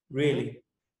 Really?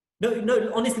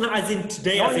 No, honestly, not as in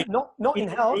today. Not in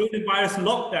health. Coronavirus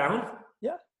lockdown.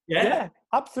 Yeah,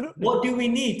 absolutely. What do we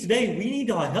need today? We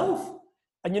need our health.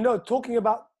 And talking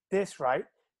about this, right?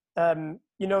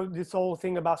 This whole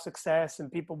thing about success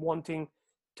and people wanting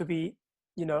to be,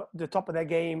 the top of their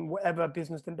game, whatever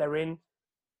business that they're in.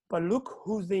 But look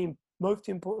who's the most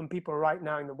important people right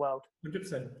now in the world.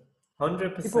 100%.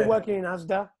 100%. People working in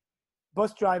Asda,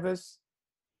 bus drivers,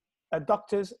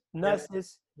 doctors,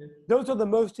 nurses. Yeah. Those are the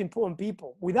most important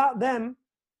people. Without them,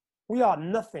 we are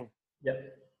nothing. Yeah.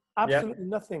 Absolutely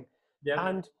nothing. Yeah.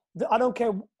 And I don't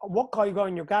care what car you got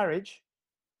in your garage.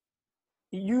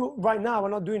 You right now are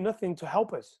not doing nothing to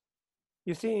help us.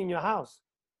 You're sitting in your house,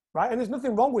 right? And there's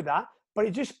nothing wrong with that. But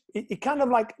it kind of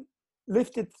like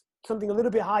lifted something a little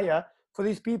bit higher for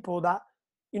these people that,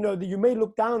 that you may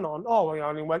look down on. Oh,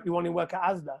 you only work at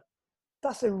Asda.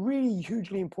 That's a really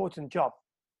hugely important job.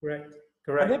 Correct.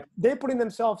 And they're putting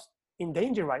themselves in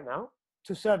danger right now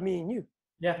to serve me and you.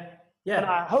 Yeah. And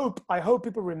I hope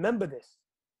people remember this.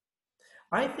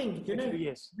 I think, we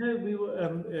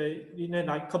were,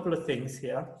 like a couple of things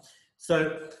here.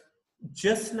 So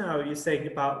just now you're saying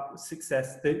about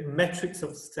success, the metrics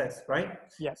of success, right?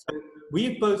 Yes. So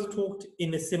we've both talked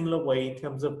in a similar way in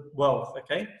terms of wealth,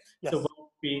 okay? Yes. So wealth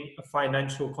being a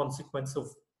financial consequence of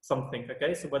something,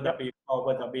 okay? So whether that be car,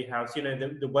 whether that be house,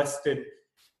 the Western,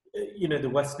 the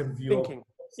Western view thinking of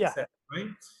success, right?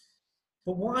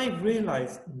 But what I've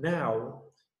realized now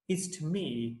is, to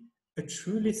me, a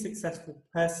truly successful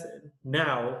person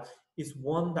now is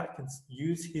one that can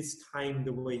use his time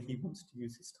the way he wants to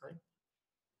use his time.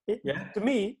 To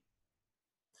me,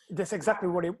 that's exactly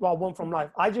what I want from life.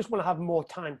 I just want to have more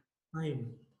time.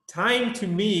 Time to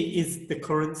me is the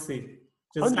currency.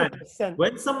 Just 100%.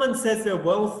 When someone says they're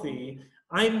wealthy,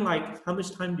 I'm like, how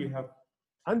much time do you have?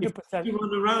 100%. If you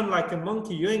run around like a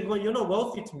monkey, you're not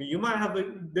wealthy to me. You might have the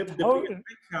biggest bank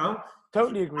account.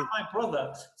 Totally agree. My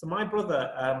brother. So my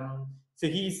brother, so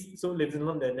he sort of lives in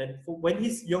London, and when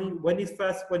he's young, when his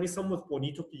son was born,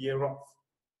 he took a year off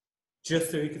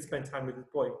just so he could spend time with his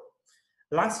boy.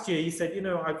 Last year, he said,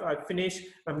 I've finished.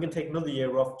 I'm going to take another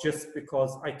year off just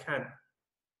because I can.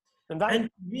 And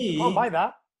me, can't buy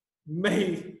that.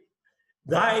 Mate,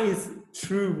 that is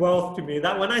true wealth to me.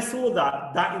 That when I saw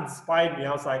that inspired me.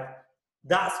 I was like,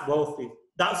 that's wealthy.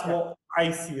 That's what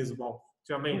I see as wealth.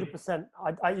 Do you know what I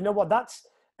mean? 100%. You know what?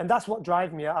 That's what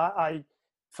drives me.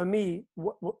 For me,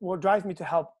 what drives me to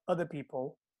help other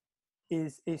people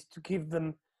is to give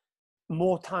them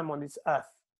more time on this earth.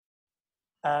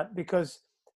 Because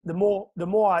the more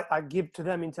I give to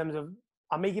them in terms of,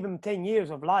 I may give them 10 years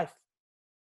of life,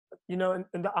 and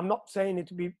I'm not saying it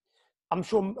to be, I'm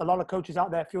sure a lot of coaches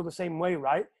out there feel the same way,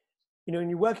 right? When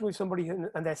you're working with somebody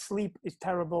and their sleep is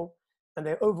terrible and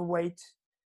they're overweight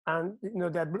and,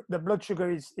 their blood sugar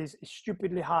is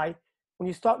stupidly high. When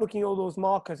you start looking at all those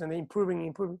markers and they're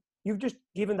improving, you've just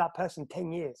given that person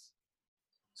 10 years.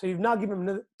 So you've now given them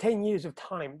another 10 years of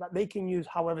time that they can use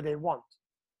however they want.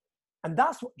 And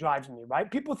that's what drives me, right?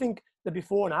 People think the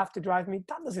before and after drive me.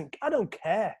 I don't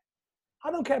care.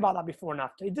 I don't care about that before and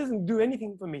after. It doesn't do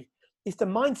anything for me. It's the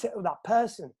mindset of that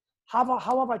person. How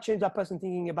have I changed that person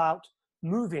thinking about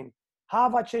moving? How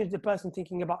have I changed the person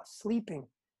thinking about sleeping?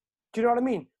 Do you know what I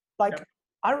mean? Like, Yep.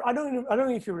 I don't know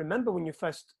if you remember when you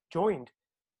first joined.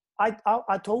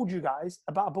 I told you guys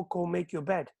about a book called Make Your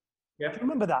Bed. Do Yep. you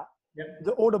remember that? Yep.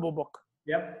 The Audible book.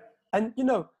 Yep. And you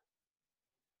know,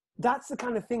 that's the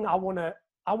kind of thing I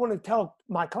wanna tell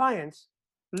my clients.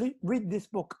 Read this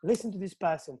book, listen to this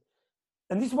person.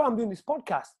 And this is why I'm doing this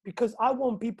podcast, because I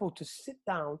want people to sit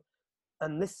down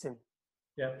and listen.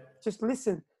 Yeah. Just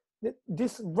listen.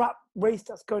 This rat race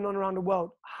that's going on around the world,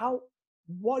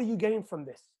 what are you getting from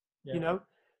this? Yeah. You know,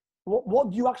 what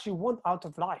do you actually want out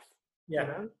of life? Yeah. You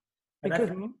know? And I Because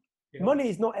think, money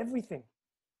is not everything.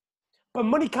 But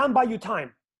money can buy you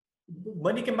time.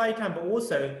 money can buy time, but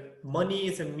also money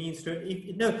is a means to,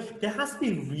 there has to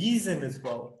be reason as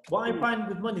well. What I find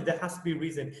with money, there has to be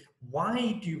reason.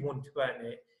 Why do you want to earn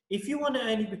it? If you want to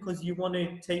earn it because you want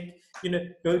to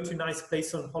go to a nice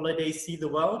place on holiday, see the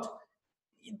world,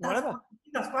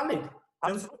 that's valid.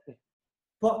 Absolutely.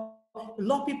 But a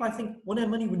lot of people, I think, want to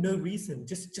earn money with no reason.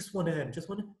 Just want to earn. Just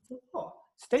want to, what?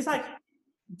 It's like,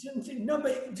 no,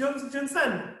 but do you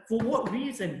understand? For what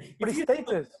reason? But If it's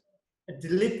status. a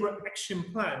deliberate action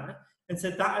plan and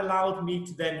said that allowed me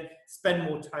to then spend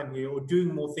more time here, or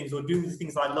doing more things, or doing the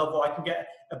things I love, or I can get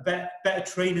a better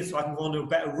trainer so I can go on a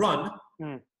better run.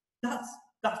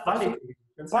 That's valid.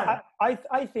 But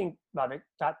I think, Bhavik,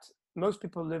 that most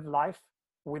people live life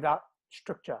without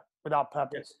structure, without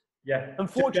purpose. Yeah.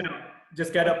 Unfortunately.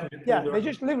 Just get up. Yeah, they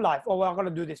just live life. Oh, well, I'm going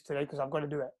to do this today because I've got to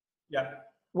do it. Yeah.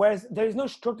 Whereas there is no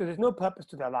structure, there's no purpose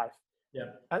to their life. Yeah.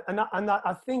 And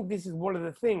I think this is one of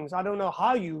the things. I don't know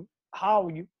how you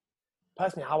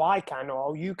personally, how I can or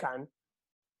how you can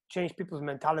change people's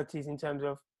mentalities in terms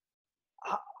of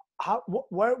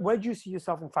where do you see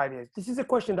yourself in 5 years? This is a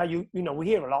question that we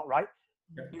hear a lot, right?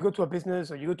 Yeah. You go to a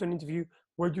business or you go to an interview,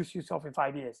 where do you see yourself in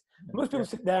 5 years? Most people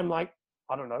sit there and like,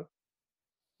 I don't know,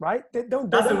 right? They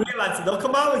don't real answer. They'll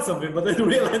come out with something, but the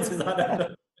real answer is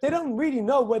not. They don't really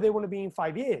know where they want to be in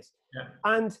 5 years. Yeah.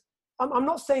 And I'm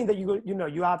not saying that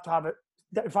you have to have it.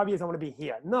 That in 5 years I want to be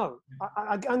here. No,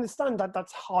 I understand that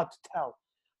that's hard to tell,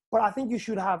 but I think you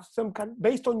should have some kind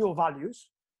based on your values,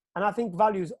 and I think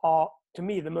values are, to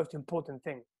me, the most important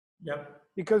thing. Yeah.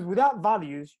 Because without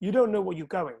values, you don't know where you're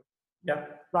going. Yeah.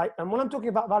 Right. And when I'm talking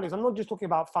about values, I'm not just talking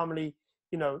about family,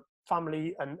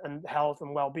 family and health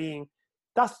and well-being.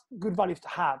 That's good values to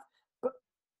have, but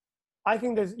I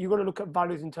think you've got to look at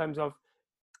values in terms of,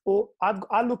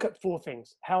 I look at 4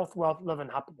 things: health, wealth, love,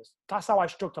 and happiness. That's how I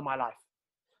structure my life.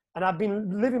 And I've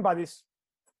been living by this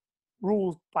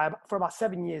rule for about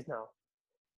 7 years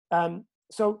now.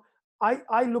 So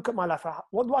I look at my life.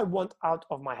 What do I want out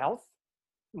of my health,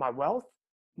 my wealth,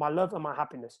 my love, and my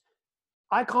happiness?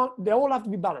 They all have to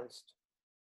be balanced.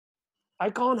 I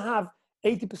can't have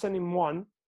 80% in one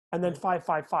and then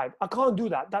 5-5-5. I can't do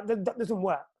that. That doesn't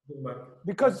work.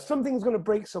 Because something's going to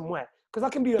break somewhere. Because I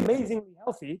can be amazingly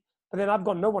healthy, but then I've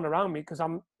got no one around me because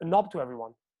I'm a knob to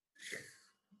everyone.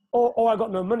 Or I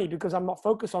got no money because I'm not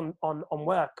focused on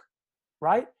work,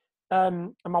 right?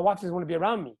 And my wife doesn't want to be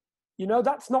around me.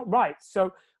 That's not right.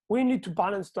 So we need to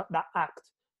balance that act.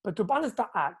 But to balance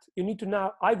that act, you need to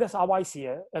now, that's how I see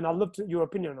it, and I'd love your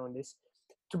opinion on this.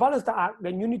 To balance that act,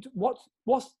 then you need to,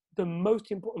 what's the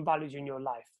most important values in your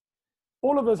life?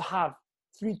 All of us have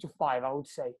 3 to 5, I would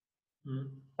say.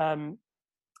 Mm.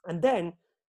 And then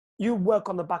you work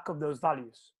on the back of those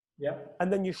values. Yeah.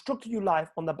 And then you structure your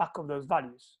life on the back of those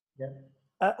values. Yeah.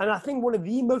 And I think one of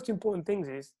the most important things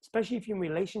is, especially if you're in a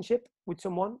relationship with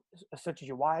someone, such as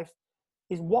your wife,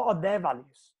 is what are their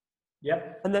values? Yeah.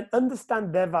 And then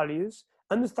understand their values,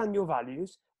 understand your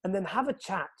values, and then have a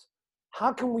chat.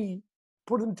 How can we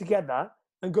put them together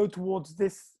and go towards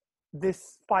this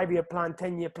 5-year plan,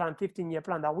 10-year plan, 15-year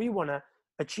plan that we want to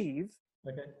achieve?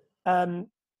 Okay.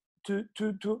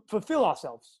 To fulfill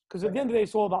ourselves, because at the end of the day,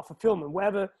 it's all about fulfillment,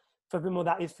 whatever fulfillment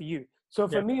that is for you. So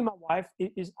for me and my wife,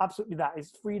 it is absolutely that.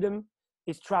 It's freedom,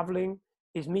 it's traveling,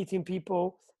 it's meeting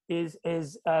people, is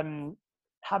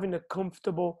having a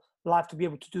comfortable life to be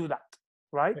able to do that,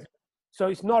 right? Okay. So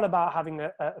it's not about having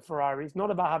a Ferrari. It's not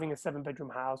about having a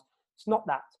 7-bedroom house. It's not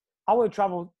that. I want to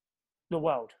travel the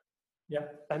world. Yeah.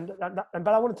 But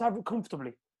I want to travel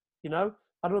comfortably, I don't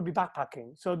want to be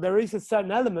backpacking. So there is a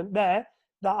certain element there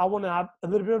that I want to have a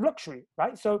little bit of luxury,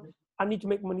 right? So I need to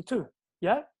make money too,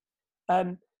 yeah?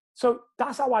 So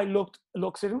that's how I look.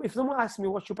 So if someone asks me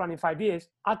what's your plan in 5 years,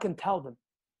 I can tell them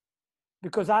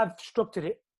because I've structured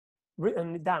it,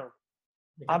 written it down.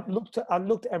 Okay. I've looked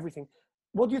at everything.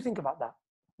 What do you think about that?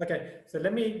 Okay, so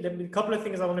let me a couple of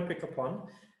things I want to pick up on.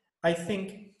 I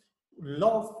think a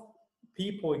lot of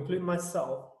people, including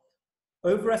myself,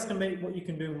 overestimate what you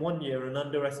can do in 1 year and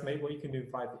underestimate what you can do in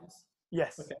 5 years.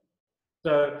 Yes. Okay.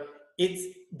 So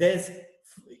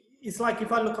it's like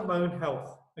if I look at my own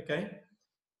health, okay?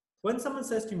 When someone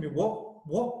says to me,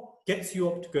 what gets you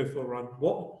up to go for a run?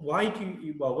 Why do you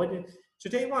eat well?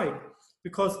 Today, why?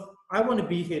 Because I want to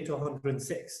be here to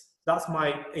 106. That's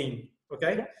my aim,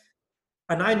 okay? Yeah.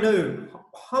 And I know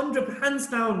 100 hands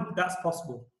down that's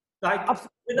possible. Like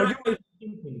without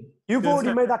thinking. You've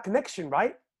already made that connection,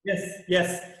 right?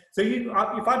 Yes. So if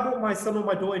I brought my son or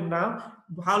my daughter in now,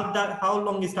 how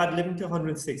long is that living to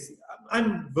 106?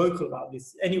 I'm vocal about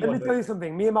this. Anyone? Let me tell you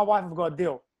something. Me and my wife have got a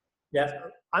deal. Yeah.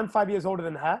 I'm 5 years older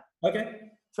than her. Okay.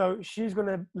 So she's going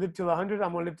to live till 100.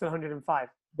 I'm going to live till 105.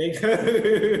 There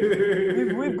you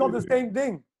go. We've got the same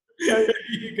thing. So there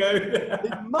you go.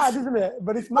 it's mad, isn't it?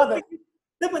 But it's mad.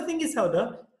 No, but the thing is,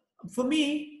 Helder, for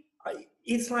me,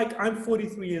 it's like I'm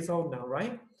 43 years old now,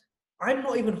 right? I'm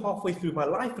not even halfway through my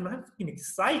life and I'm fucking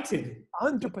excited.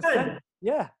 100%.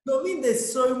 Yeah. You know what I mean?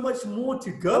 There's so much more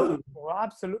to go. Oh,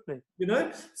 absolutely. You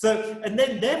know? So, and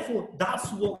then therefore,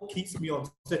 that's what keeps me on.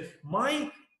 So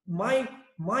my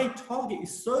target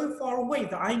is so far away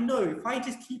that I know if I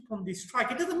just keep on this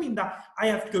track, it doesn't mean that I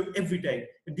have to go every day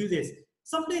and do this.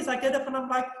 Some days I get up and I'm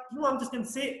like, I'm just going to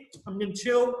sit, I'm going to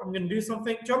chill, I'm going to do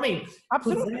something. Do you know what I mean?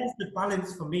 Absolutely. There's the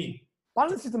balance for me.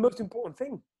 Balance is the most important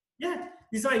thing. Yeah.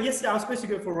 It's like yesterday, I was supposed to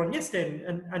go for a run yesterday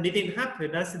and it didn't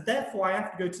happen. I said, therefore, I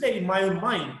have to go today in my own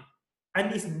mind.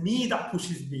 And it's me that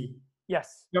pushes me.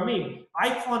 Yes. You know what I mean? I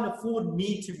can't afford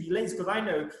me to be lazy because I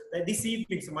know that this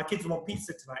evening, so my kids want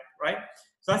pizza tonight, right?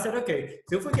 So I said, okay,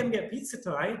 so if we're going to get pizza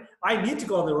tonight, I need to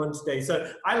go on the run today.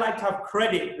 So I like to have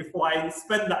credit before I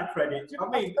spend that credit. Do you know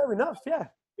what I mean? Fair enough, yeah.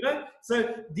 You know? So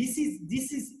this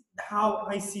is how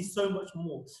I see so much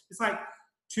more. It's like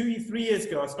 2-3 years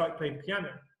ago, I started playing piano.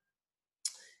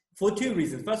 For 2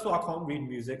 reasons. First of all, I can't read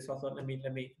music, so I thought, let me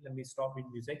start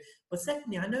reading music. But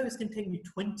secondly, I know it's going to take me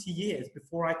 20 years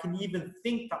before I can even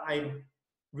think that I'm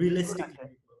realistic. Do you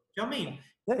know what I mean?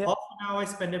 Yeah. Half an hour I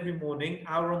spend every morning,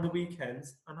 hour on the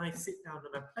weekends, and I sit down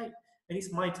and I play. And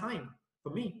it's my time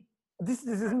for me. This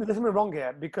isn't wrong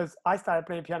here because I started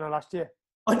playing piano last year.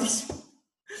 Oh, this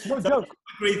No joke.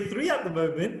 grade 3 at the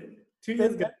moment. 2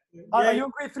 years ago. Are you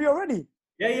in grade 3 already?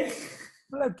 Yeah.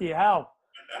 Bloody hell.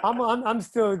 I'm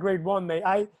still in grade 1, mate.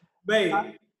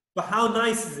 But how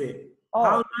nice is it? Oh,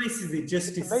 how nice is it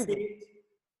just to amazing.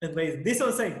 sit? Amazing. This is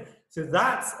what I'm saying. So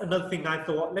that's another thing I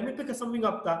thought. Let me pick something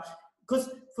up that, because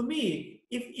for me,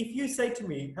 if you say to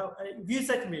me,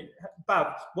 Bab,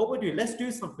 what we're doing, let's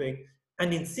do something,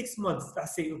 and in 6 months,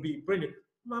 that's it, it'll be brilliant.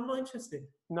 I'm not interested.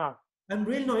 No. I'm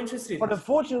really not interested. But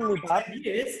unfortunately, Bab,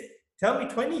 tell me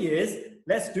 20 years,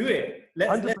 let's do it.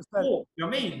 Let's talk. You know what I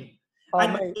mean?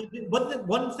 But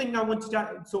one thing I wanted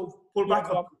to sort of pull back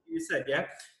on what you said, yeah?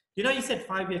 You know, you said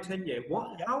 5 year, 10 year.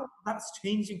 How that's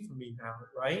changing for me now,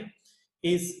 right?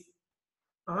 Is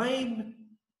I'm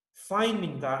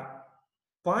finding that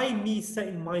by me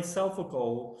setting myself a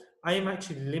goal, I am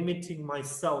actually limiting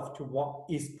myself to what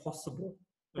is possible.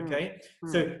 Okay.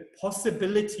 So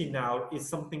possibility now is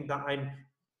something that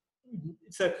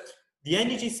so the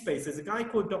energy space, there's a guy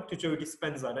called Dr. Joe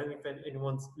Dispenza. I don't know if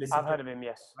anyone's listening. I've heard of him,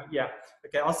 yes. Yeah.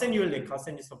 Okay. I'll send you a link. I'll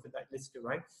send you something that listen to,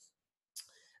 right?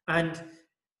 And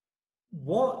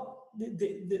what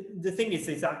the thing is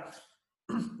that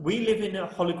we live in a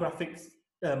holographic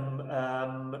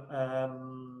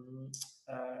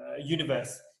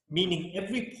universe, meaning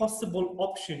every possible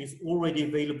option is already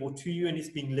available to you and it's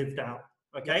being lived out.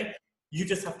 Okay. You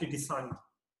just have to decide.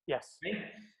 Yes. Okay?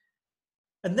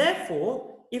 And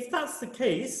therefore, if that's the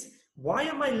case, why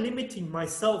am I limiting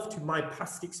myself to my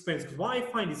past experience? Because what I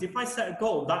find is if I set a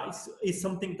goal, that is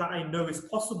something that I know is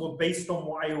possible based on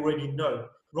what I already know,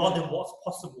 rather than what's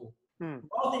possible.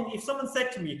 Rather than if someone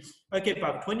said to me, okay,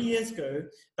 about 20 years ago,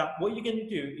 that what you're going to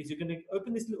do is you're going to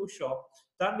open this little shop.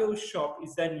 That little shop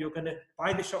is then you're going to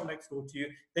buy the shop next door to you.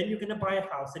 Then you're going to buy a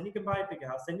house. Then you can buy a bigger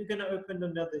house. Then you're going to open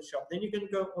another shop. Then you're going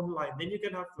to go online. Then you're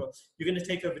going to have you're going to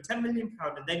take over £10 million,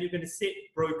 and then you're going to sit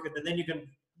broken, and then you're going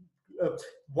to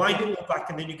wind it all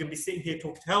back, and then you're going to be sitting here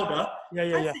talking to Helder.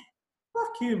 Yeah.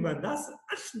 Fuck you, man. That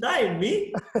ain't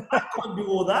me. I can't do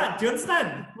all that. Do you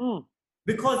understand?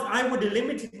 Because I would have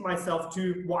limited myself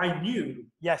to what I knew.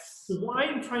 Yes. So what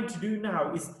I'm trying to do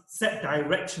now is set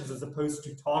directions as opposed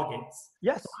to targets.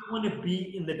 Yes. So I want to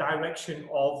be in the direction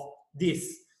of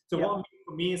this. So what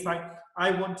for me is like,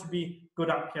 I want to be good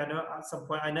at piano at some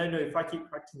point. I know if I keep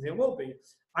practicing, it will be.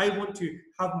 I want to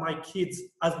have my kids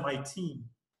as my team.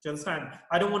 Do you understand?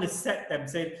 I don't want to set them,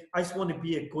 say, I just want to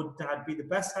be a good dad, be the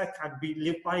best I can be,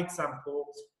 live by example,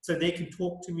 so they can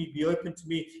talk to me, be open to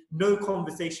me. No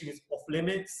conversation is off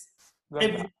limits.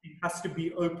 Everything has to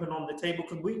be open on the table,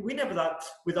 because we never that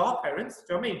with our parents.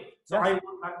 Do you know what I mean? So I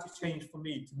want that to change for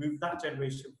me, to move that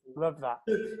generation forward. Love that.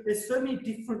 So there's so many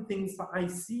different things that I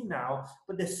see now,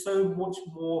 but there's so much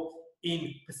more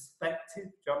in perspective. Do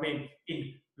you know what I mean?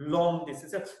 In long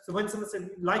distance. So when someone said,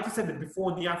 like you said, the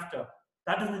before and the after,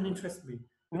 that doesn't interest me,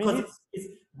 because it's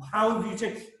how do you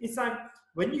change? It's like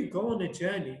when you go on a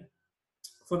journey.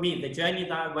 For me, the journey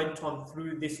that I went on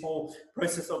through this whole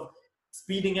process of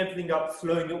speeding everything up,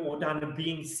 slowing it all down,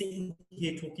 and sitting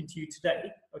here talking to you today,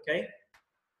 okay?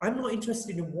 I'm not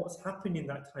interested in what's happened in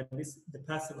that time. It's the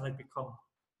person I've become.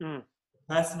 The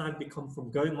person I've become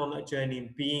from going on that journey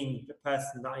and being the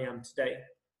person that I am today.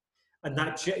 And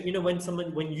that, you know,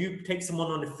 when you take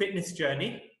someone on a fitness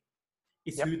journey,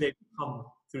 it's who they become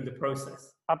through the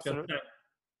process. Absolutely.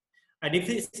 And if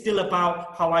it's still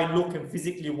about how I look and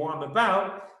physically what I'm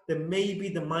about, then maybe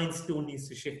the mind still needs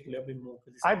to shift a little bit more.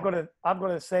 I've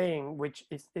got a saying, which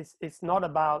is it's not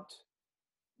about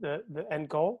the end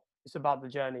goal, it's about the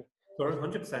journey. Sorry,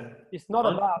 100%. It's not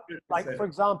 100%. About, like, 100%. for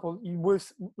example,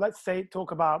 let's say, talk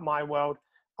about my world.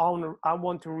 I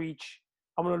want to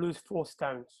lose 4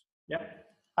 stones. Yeah.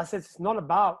 I said, it's not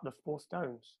about the 4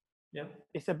 stones. Yeah.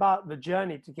 It's about the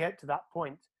journey to get to that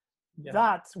point. Yeah.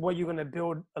 That's where you're going to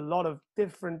build a lot of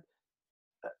different,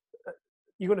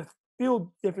 you're going to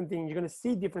feel different things. You're going to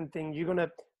see different things. You're going to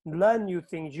learn new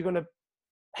things. You're going to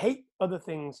hate other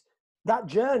things. That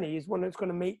journey is when it's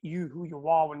going to make you who you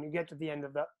are when you get to the end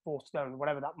of that 4th stone,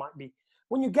 whatever that might be.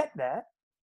 When you get there,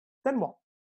 then what?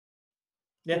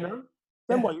 Yeah. You know?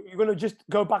 Then what? You're going to just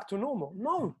go back to normal?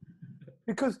 No.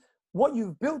 Because what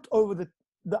you've built over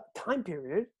that time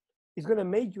period is going to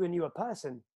make you a newer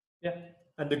person. Yeah.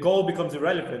 And the goal becomes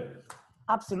irrelevant.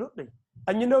 Absolutely.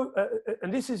 And you know,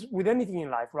 and this is with anything in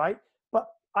life, right? But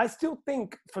I still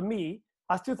think, for me,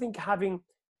 having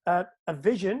a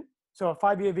vision, so a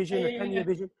 5-year vision, a 10-year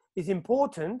vision, is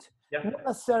important. Yeah. Not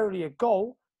necessarily a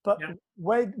goal, but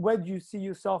where do you see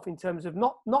yourself in terms of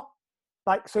not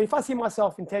like, so if I see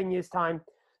myself in 10 years' time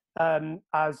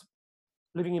as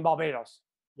living in Barbados,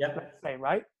 let's say,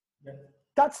 right? Yeah.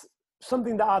 That's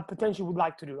something that I potentially would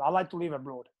like to do. I like to live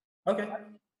abroad. Okay.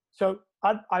 So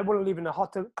I want to live in a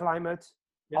hotter climate.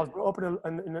 I was brought up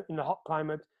in a hot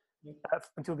climate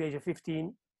until the age of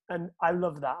 15. And I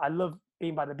love that. I love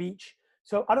being by the beach.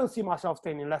 So I don't see myself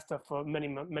staying in Leicester for many,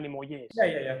 many more years.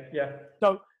 Yeah.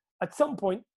 So at some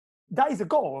point, that is a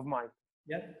goal of mine.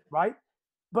 Yeah. Right?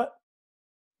 But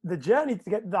the journey to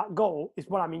get that goal is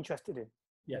what I'm interested in.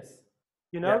 Yes.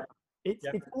 You know, it's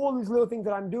all these little things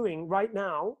that I'm doing right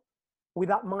now with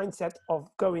that mindset of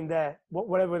going there,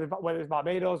 whether it's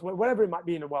Barbados, whatever it might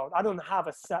be in the world. I don't have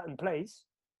a certain place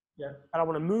that I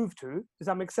want to move to. Does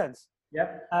that make sense?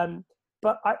 Yeah.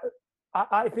 But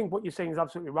I think what you're saying is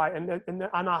absolutely right. And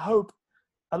I hope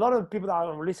a lot of people that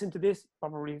are listen to this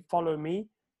probably follow me,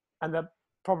 and they're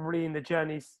probably in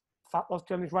the fat loss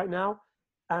journeys right now.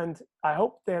 And I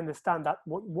hope they understand that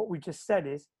what we just said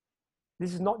is,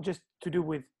 this is not just to do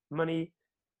with money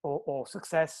or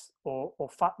success or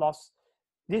fat loss.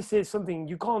 This is something,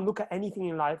 you can't look at anything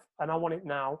in life and I want it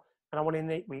now, and I want it in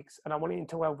 8 weeks, and I want it in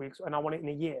 12 weeks, and I want it in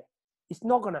a year. It's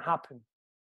not going to happen.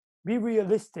 Be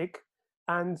realistic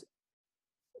and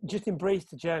just embrace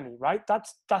the journey, right?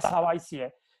 That's how I see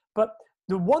it. But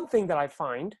the one thing that I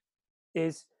find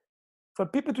is, for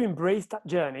people to embrace that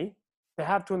journey, they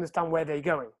have to understand where they're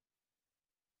going.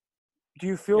 Do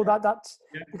you feel that's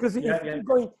because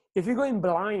if you're going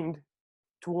blind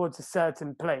towards a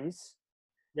certain place,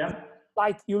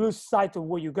 you lose sight of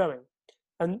where you're going,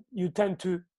 and you tend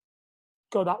to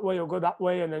go that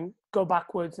way and then go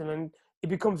backwards, and then it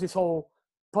becomes this whole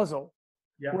puzzle.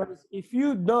 Whereas if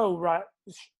you know, right,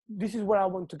 this is where I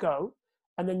want to go,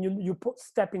 and then you put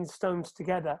stepping stones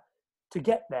together to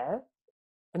get there,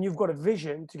 and you've got a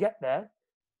vision to get there,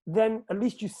 then at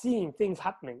least you're seeing things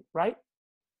happening, right?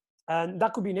 And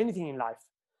that could be in anything in life.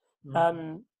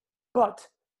 But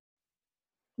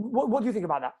what do you think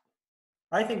about that?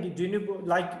 I think,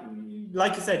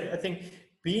 like you said, I think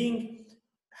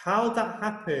how that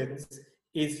happens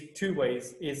is 2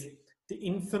 ways. Is the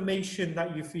information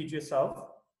that you feed yourself,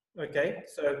 okay?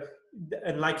 So,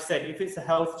 and like you said, if it's a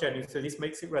health journey, so this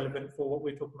makes it relevant for what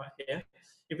we're talking about here.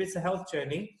 If it's a health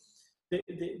journey,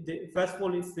 first of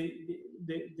all, it's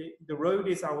the road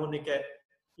is, I want to get,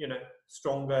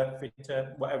 stronger,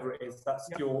 fitter, whatever it is. That's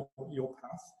your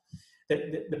path.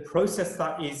 The process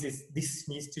that is this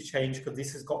needs to change, because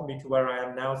this has got me to where I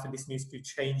am now, so this needs to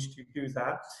change to do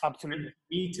that. Absolutely. And for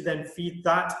me to then feed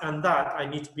that, I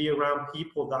need to be around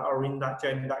people that are in that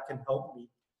journey that can help me.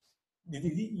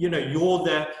 You're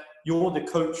you're the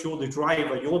coach, you're the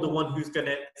driver, you're the one who's going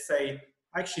to say,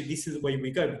 actually, this is the way we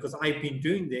go because I've been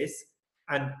doing this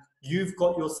and you've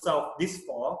got yourself this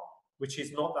far, which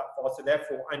is not that far. So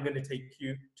therefore, I'm going to take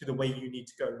you to the way you need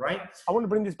to go, right? I want to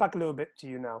bring this back a little bit to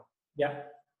you now. Yeah.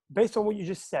 Based on what you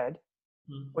just said,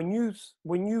 when you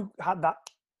had that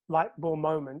light bulb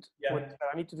moment, with,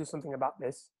 I need to do something about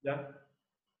this. Yeah.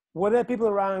 Were there people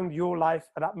around your life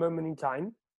at that moment in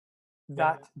time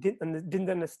that didn't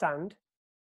understand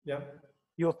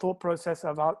your thought process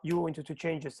about you wanted to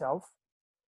change yourself?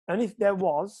 And if there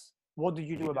was, what did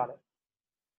you do about it?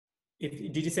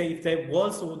 Did you say if there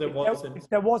was or there wasn't? If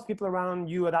there was people around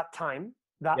you at that time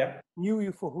that knew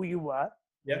you for who you were,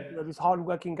 you know, this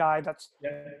hardworking guy that's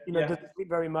doesn't sleep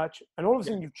very much, and all of a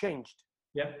sudden you've changed.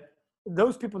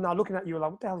 Those people now looking at you are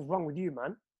like, what the hell's wrong with you,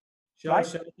 man? Sure.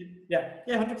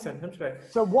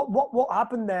 100%. So what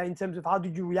happened there in terms of how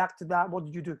did you react to that? What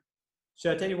did you do?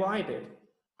 Shall I tell you what I did?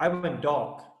 I went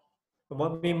dark. And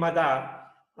what me and my dad,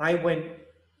 it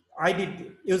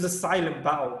was a silent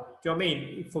battle. Do you know what I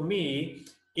mean? For me,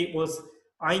 it was,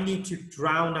 I need to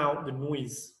drown out the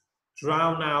noise,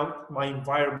 drown out my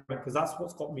environment, because that's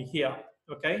what's got me here,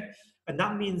 okay? And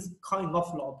that means cutting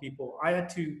off a lot of people. I had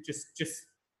to just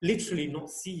literally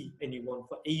not see anyone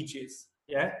for ages,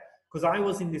 because I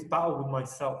was in this battle with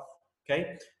myself,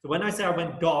 okay? So when I say I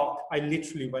went dark, I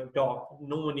literally went dark.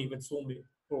 No one even saw me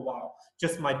for a while,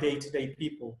 just my day-to-day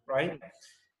people, right?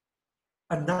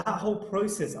 And that whole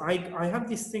process, I have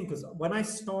this thing, because when I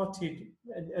started,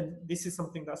 and this is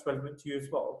something that's relevant to you as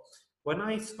well, when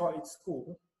I started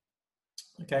school,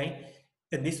 okay,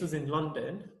 and this was in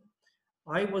London,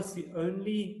 I was the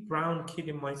only brown kid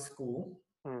in my school,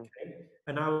 okay,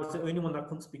 and I was the only one that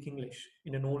couldn't speak English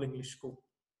in an all-English school,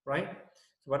 right?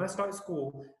 So when I started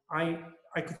school, I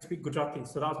could speak Gujarati,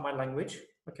 so that was my language,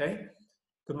 okay?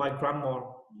 Because my grandma,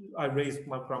 I raised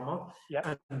my grandma,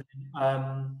 and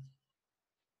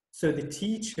so the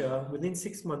teacher, within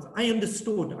 6 months, I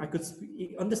understood. I could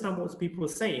understand what people were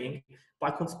saying, but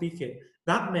I couldn't speak it.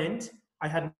 That meant I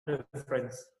had no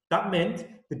friends. That meant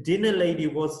the dinner lady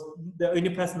was the only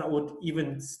person that would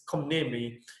even come near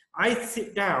me. I'd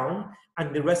sit down,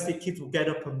 and the rest of the kids would get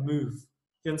up and move. Do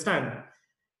you understand?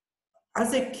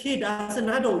 As a kid, as an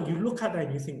adult, you look at that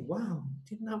and you think, wow,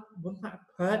 wasn't that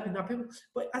hurt?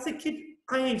 But as a kid,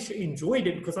 I actually enjoyed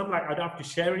it because I'm like, I don't have to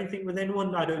share anything with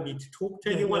anyone. I don't need to talk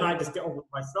to anyone. I just get on with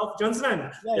myself. Do you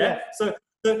understand? So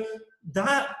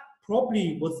that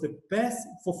probably was the best.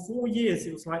 For 4 years,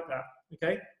 it was like that,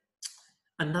 okay?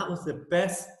 And that was the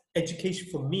best education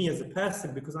for me as a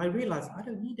person because I realized I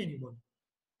don't need anyone.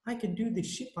 I can do this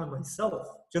shit by myself.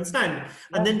 Do you understand?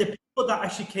 And then the people that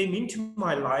actually came into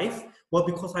my life were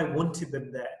because I wanted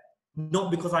them there,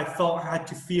 not because I felt I had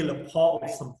to feel a part of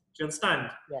something. Do you understand?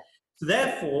 So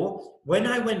therefore, when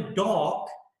I went dark,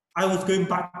 I was going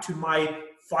back to my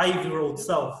 5-year-old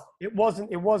self. It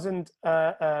wasn't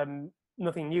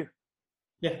nothing new.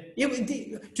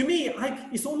 To me,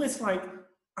 it's almost like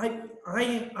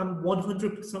I am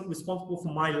 100% responsible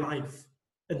for my life,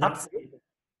 and that's it.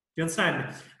 Do you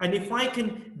understand? And if I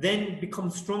can then become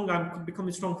strong, I'm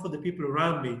becoming strong for the people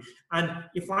around me. And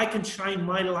if I can shine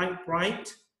my light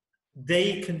bright,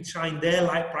 they can shine their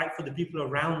light bright for the people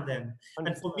around them.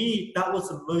 And for me, that was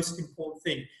the most important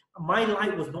thing. My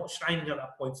light was not shining at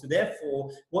that point. So therefore,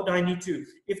 what do I need to do?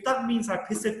 If that means I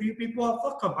piss a few people off,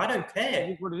 fuck them. I don't care.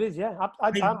 That's what it is, yeah.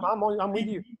 I'm with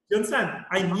you. You understand?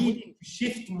 I need to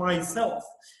shift myself.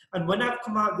 And when I've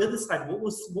come out the other side, what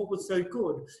was so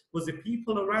good was the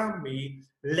people around me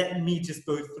let me just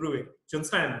go through it. Do you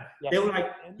understand? They were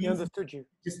like, they understood you.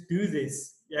 Just do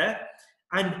this,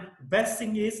 And the best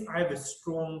thing is I have a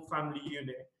strong family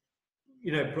unit.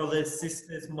 You know, brothers,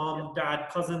 sisters, mom, dad,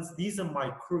 cousins. These are my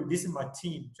crew. This is my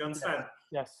team. Do you understand?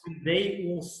 Yes. And they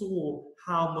all saw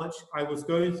how much I was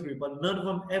going through, but none of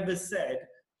them ever said,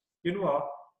 you know what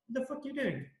the fuck you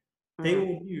doing? They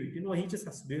all knew, you know what, he just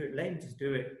has to do it. Let him just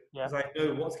do it. Because I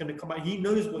know what's going to come out. He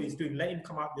knows what he's doing. Let him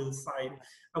come out the other side.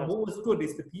 And what was good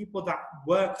is the people that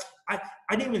were, I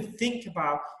didn't even think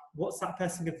about what's that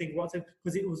person going to think,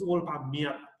 because it was all about me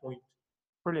at that point.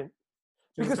 Brilliant.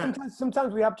 Because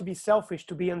sometimes we have to be selfish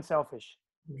to be unselfish.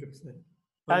 100%.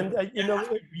 And you know,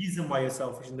 the reason why you're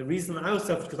selfish, and the reason I was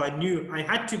selfish because I knew I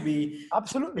had to be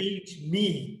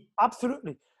me.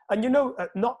 Absolutely. And you know,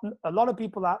 not a lot of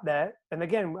people out there, and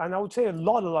again, and I would say a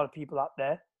lot of people out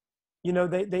there, you know,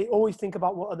 they always think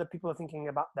about what other people are thinking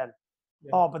about them.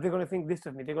 Oh, but they're going to think this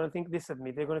of me. They're going to think this of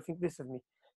me. They're going to think this of me.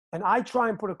 And I try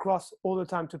and put across all the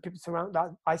time to people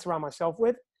that I surround myself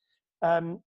with.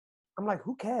 I'm like,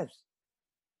 who cares?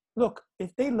 Look,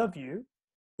 if they love you,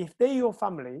 if they're your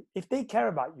family, if they care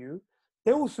about you,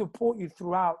 they will support you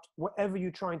throughout whatever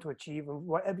you're trying to achieve and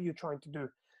whatever you're trying to do.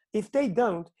 If they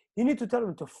don't, you need to tell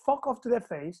them to fuck off to their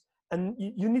face, and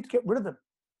you need to get rid of them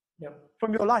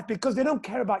from your life, because they don't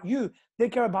care about you. They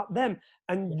care about them.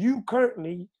 And you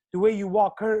currently, the way you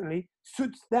are currently,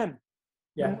 suits them.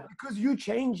 And because you're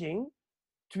changing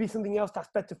to be something else that's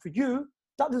better for you,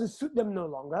 that doesn't suit them no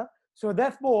longer. So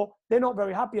therefore, they're not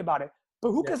very happy about it.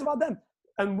 But who cares about them?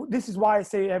 And this is why I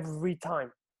say every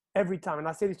time, and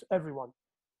I say this to everyone,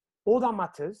 all that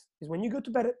matters is when you go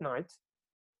to bed at night,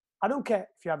 I don't care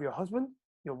if you have your husband,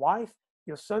 your wife,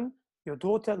 your son, your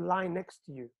daughter lying next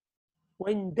to you.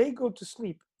 When they go to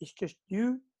sleep, it's just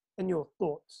you and your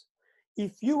thoughts.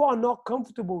 If you are not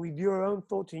comfortable with your own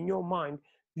thoughts in your mind,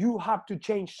 you have to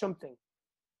change something.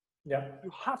 You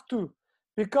have to,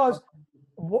 because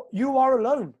you are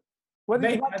alone. Whether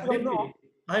you like it or not,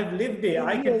 I've lived it.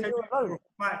 I can tell you for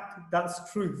a fact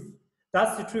that's truth.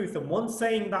 That's the truth. And one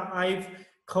saying that I've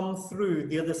come through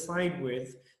the other side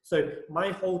with, so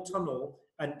my whole tunnel,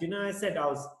 and I said I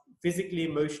was physically,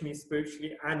 emotionally,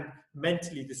 spiritually, and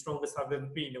mentally the strongest I've ever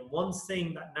been. And one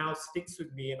saying that now sticks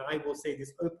with me, and I will say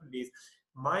this openly, is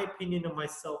my opinion of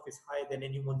myself is higher than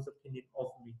anyone's opinion of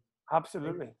me.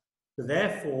 Absolutely. So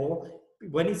therefore,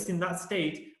 when it's in that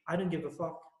state, I don't give a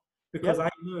fuck. Because I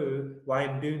know why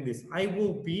I'm doing this. I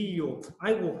will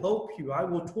help you, I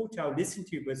will talk to you, I'll listen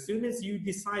to you. But as soon as you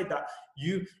decide that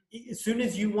as soon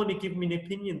as you want to give me an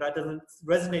opinion that doesn't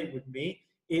resonate with me,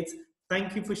 it's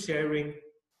thank you for sharing,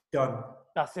 done.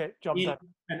 That's it, job done.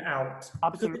 And out.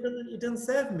 Absolutely. Because it doesn't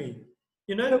serve me,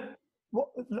 So,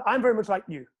 I'm very much like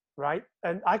you, right?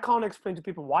 And I can't explain to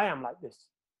people why I'm like this.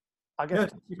 I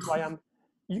guess why I'm,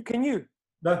 can you?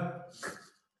 No.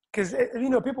 Because,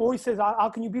 people always say, how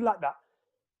can you be like that?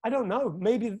 I don't know.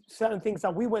 Maybe certain things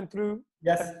that we went through,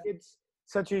 as kids,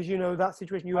 such as, that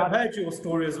situation you had. I've heard your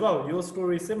story as well. Your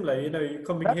story is similar. You're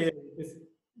coming here.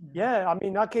 Yeah, I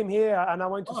mean, I came here and I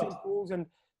went to St. Paul's, and,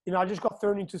 I just got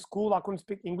thrown into school. I couldn't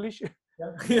speak English.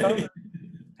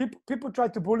 People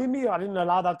tried to bully me. I didn't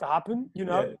allow that to happen.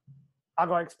 I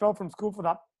got expelled from school for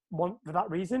that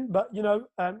reason. But,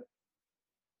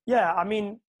 I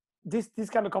mean, this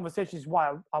kind of conversation is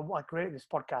why I created this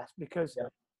podcast, because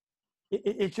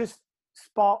it just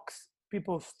sparks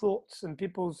people's thoughts and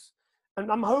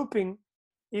and I'm hoping,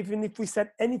 even if we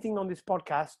said anything on this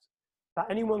podcast, that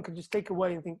anyone can just take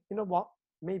away and think, you know what,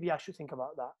 maybe I should think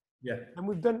about that. And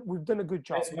we've done a good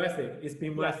job. It's worth it. It's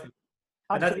been worth it.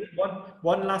 And I think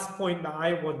one last point that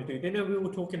I want to do, we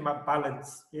were talking about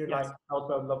balance, like health,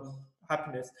 love,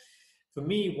 happiness. For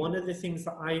me, one of the things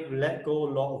that I've let go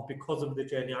a lot of because of the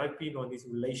journey I've been on is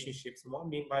relationships. And what I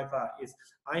mean by that is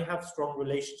I have strong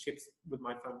relationships with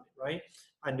my family, right?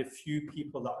 And a few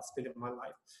people that are still in my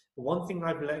life. The one thing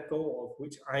I've let go of,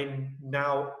 which I'm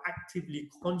now actively,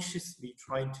 consciously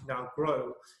trying to now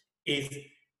grow, is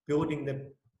building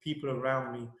the people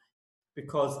around me.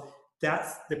 Because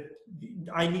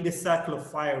I need a circle of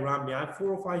fire around me. I have 4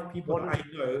 or 5 people that I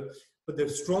know, but the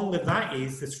stronger that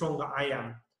is, the stronger I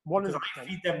am. Because I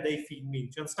feed them, they feed me.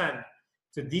 Do you understand?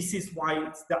 So this is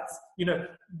why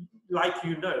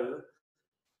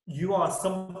you are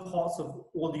some parts of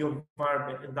all the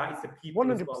environment, and that is the people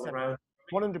 100%. As well around.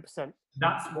 100%.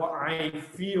 That's what I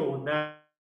feel now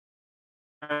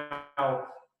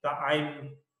that I'm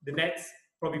the next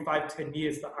probably 5-10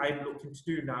 years that I'm looking to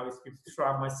do now is to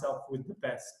surround myself with the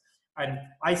best. And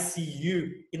I see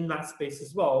you in that space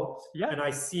as well. And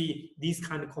I see these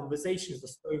kind of conversations are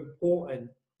so important.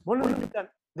 100%.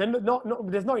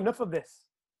 There's not enough of this.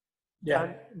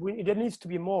 There needs to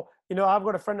be more. I've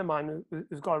got a friend of mine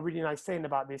who's got a really nice saying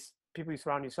about this, people you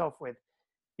surround yourself with.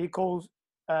 He calls,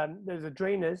 there's the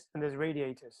drainers and there's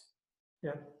radiators.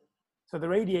 So the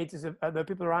radiators are the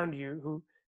people around you who,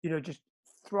 just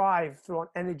thrive through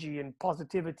energy and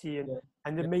positivity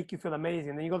and they make you feel amazing.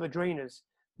 And then you got the drainers,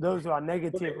 those who are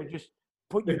negative and just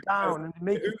put you down and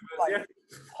make you feel like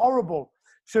horrible.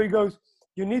 So he goes,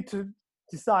 you need to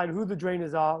decide who the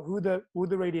drainers are, who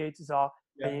the radiators are,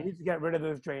 and you need to get rid of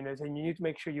those drainers, and you need to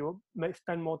make sure you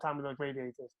spend more time with those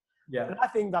radiators. And I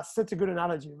think that's such a good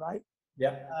analogy, right?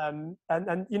 And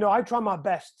I try my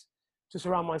best to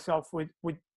surround myself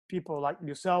with people like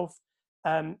yourself,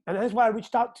 and that's why I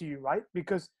reached out to you, right?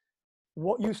 Because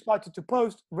what you started to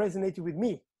post resonated with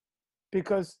me,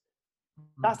 because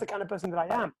that's the kind of person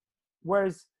that I am.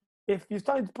 Whereas if you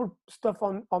started to put stuff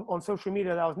on social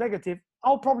media that was negative,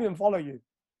 I'll probably unfollow you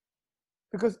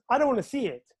because I don't want to see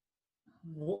it.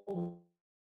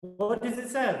 What does it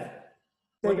say?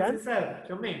 What does it say?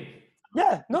 Do you know what I mean?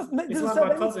 Yeah, no, it's like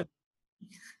my cousin.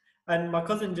 And my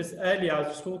cousin just earlier, I was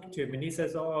just talking to him, and he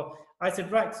says, "Oh," I said,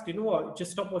 "Rex, do you know what?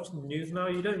 Just stop watching the news now.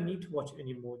 You don't need to watch it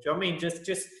anymore." Do you know what I mean?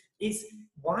 Just it's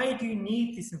why do you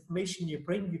need this information in your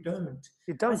brain? You don't.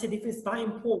 You don't. I said, if it's that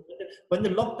important, when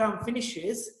the lockdown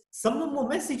finishes, someone will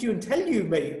message you and tell you,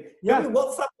 mate. Yeah. I mean,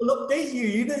 WhatsApp will update you.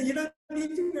 You don't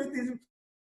need to know this.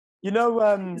 You know,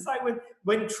 It's like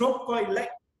when Trump got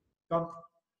elected.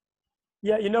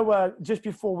 yeah, you know, just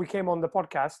before we came on the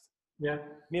podcast, Yeah.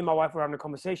 me and my wife were having a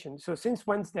conversation. So since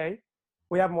Wednesday,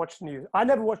 we haven't watched the news. I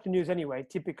never watch the news anyway,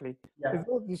 typically. Yeah.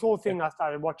 This whole thing, I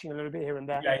started watching a little bit here and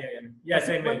there. Yeah,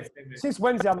 same way. Since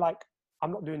Wednesday, I'm like,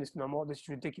 I'm not doing this no more. This is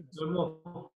ridiculous. No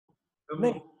more.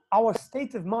 Mate, our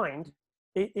state of mind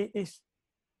is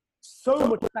so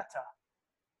much better.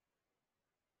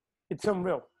 It's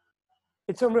unreal.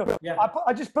 It's unreal. Yeah.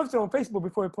 I just posted on Facebook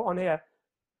before we put on here,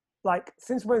 like,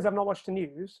 since Wednesday, I've not watched the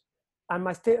news, and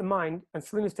my state of mind and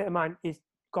Selena's state of mind is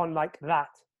gone like that.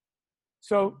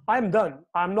 So I'm done.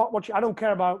 I'm not watching. I don't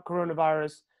care about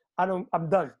coronavirus. I'm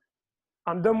done.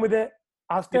 I'm done with it.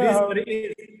 I'll stay at home. What it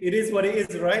is. It is what it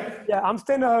is, right? Yeah, I'm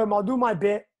staying at home. I'll do my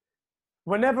bit.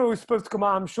 Whenever it was supposed to come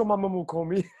out, I'm sure my mum will call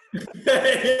me.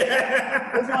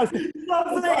 Yeah.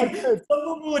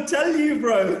 Someone will tell you,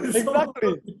 bro.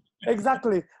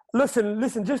 Exactly.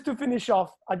 Listen. Just to finish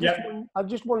off, I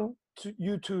just want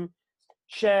you to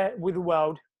share with the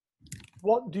world,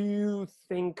 what do you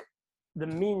think the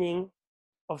meaning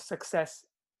of success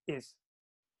is?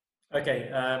 Okay.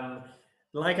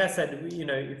 Like I said,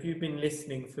 if you've been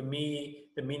listening, for me,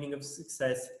 the meaning of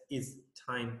success is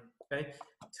time. Okay,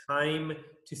 time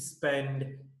to spend,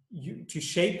 to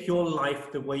shape your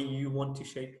life the way you want to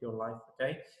shape your life.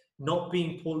 Okay, not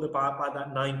being pulled about by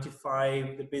that 9 to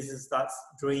 5, the business that's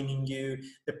draining you,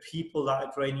 the people that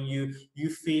are draining you, you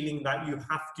feeling that you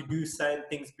have to do certain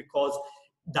things because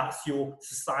that's your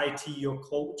society, your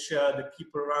culture, the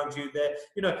people around you there,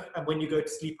 and when you go to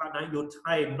sleep at night, you're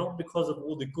tired, not because of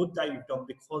all the good that you've done,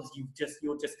 because you're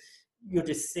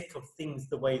just sick of things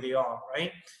the way they are,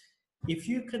 right? If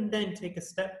you can then take a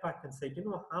step back and say,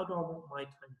 how do I want my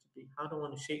time to be? How do I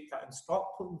want to shape that? And start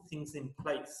putting things in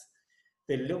place.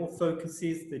 The little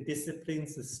focuses, the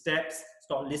disciplines, the steps,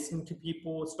 start listening to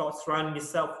people, start surrounding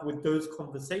yourself with those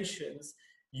conversations,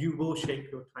 you will shape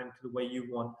your time to the way you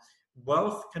want.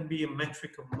 Wealth can be a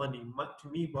metric of money. To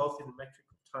me, wealth is a metric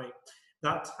of time.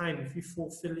 That time, if you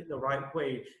fulfill it the right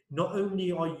way, not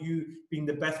only are you being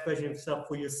the best version of yourself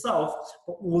for yourself,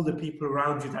 but all the people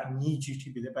around you that need you to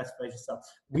be the best version of yourself.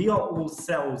 We are all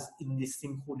cells in this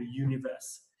thing called a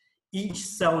universe. Each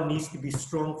cell needs to be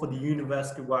strong for the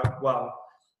universe to work well.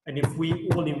 And if we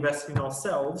all invest in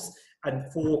ourselves and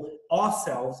for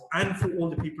ourselves and for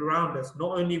all the people around us,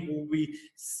 not only will we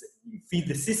feed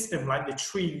the system like the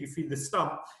tree, you feed the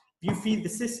stump, if you feed the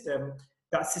system,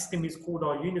 that system is called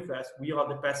our universe. We are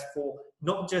the best for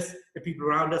not just the people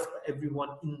around us, but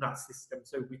everyone in that system,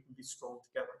 so we can be strong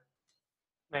together.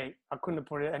 Mate, I couldn't have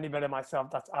put it any better myself.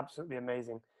 That's absolutely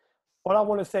amazing. What I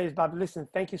want to say is, Bab, listen,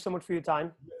 thank you so much for your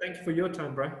time. Thank you for your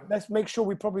time, bro. Let's make sure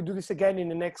we probably do this again in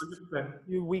the next 100%.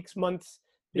 few weeks, months.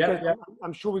 Because Yeah.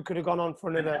 I'm sure we could have gone on for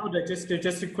another. Just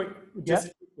a quick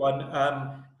one.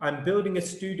 I'm building a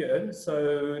studio,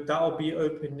 so that'll be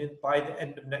open by the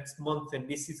end of next month, and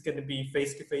this is going to be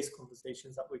face-to-face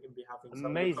conversations that we're going to be having. So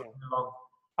amazing.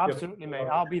 Absolutely, mate.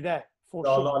 I'll be there for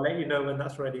sure. sure. I'll let you know when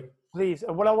that's ready. Please.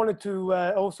 What I wanted to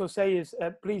also say is,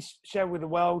 please share with the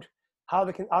world how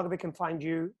they can find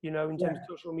you. In terms of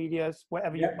social medias,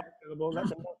 wherever you're available. Let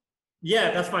them know.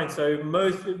 Yeah, that's fine. So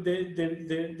most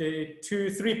the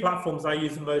 2-3 platforms I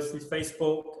use the most is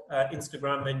Facebook,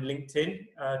 Instagram, and LinkedIn.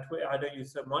 Twitter I don't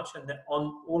use so much, and then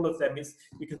on all of them is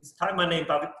you can type my name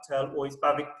Bhavik Patel or it's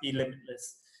Bhavik P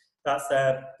Limitless. That's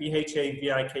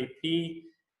BHAVIKP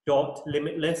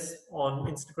 .limitless on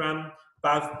Instagram,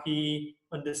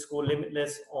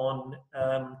 BhavP_limitless on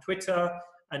Twitter,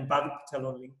 and Bhavik Patel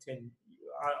on LinkedIn.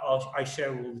 I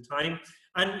share all the time,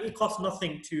 and it costs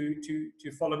nothing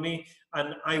to follow me,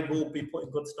 and I will be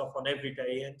putting good stuff on every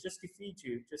day, and just to feed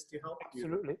you, just to help you.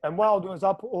 Absolutely. And what I'll do is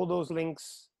I'll put all those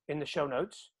links in the show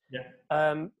notes. Yeah.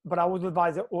 But I would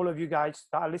advise that all of you guys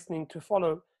that are listening to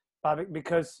follow Bhavik,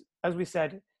 because as we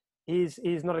said, he's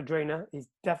not a drainer. He's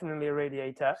definitely a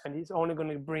radiator, and he's only going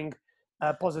to bring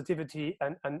positivity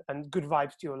and good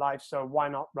vibes to your life. So why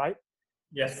not, right?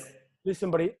 Yes.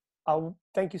 Listen, buddy, I'll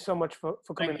thank you so much for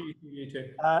coming. Thank you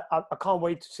too. I can't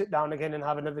wait to sit down again and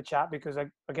have another chat, because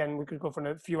again, we could go for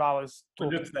a few hours.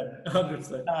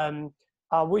 100%.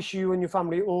 I wish you and your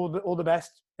family all the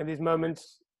best in these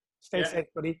moments. Stay safe,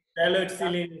 buddy. Hello to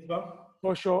Celine as well.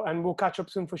 For sure, and we'll catch up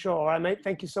soon for sure. All right, mate.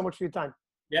 Thank you so much for your time.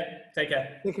 Yeah, take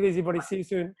care. Take it easy, buddy. See you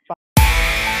soon. Bye.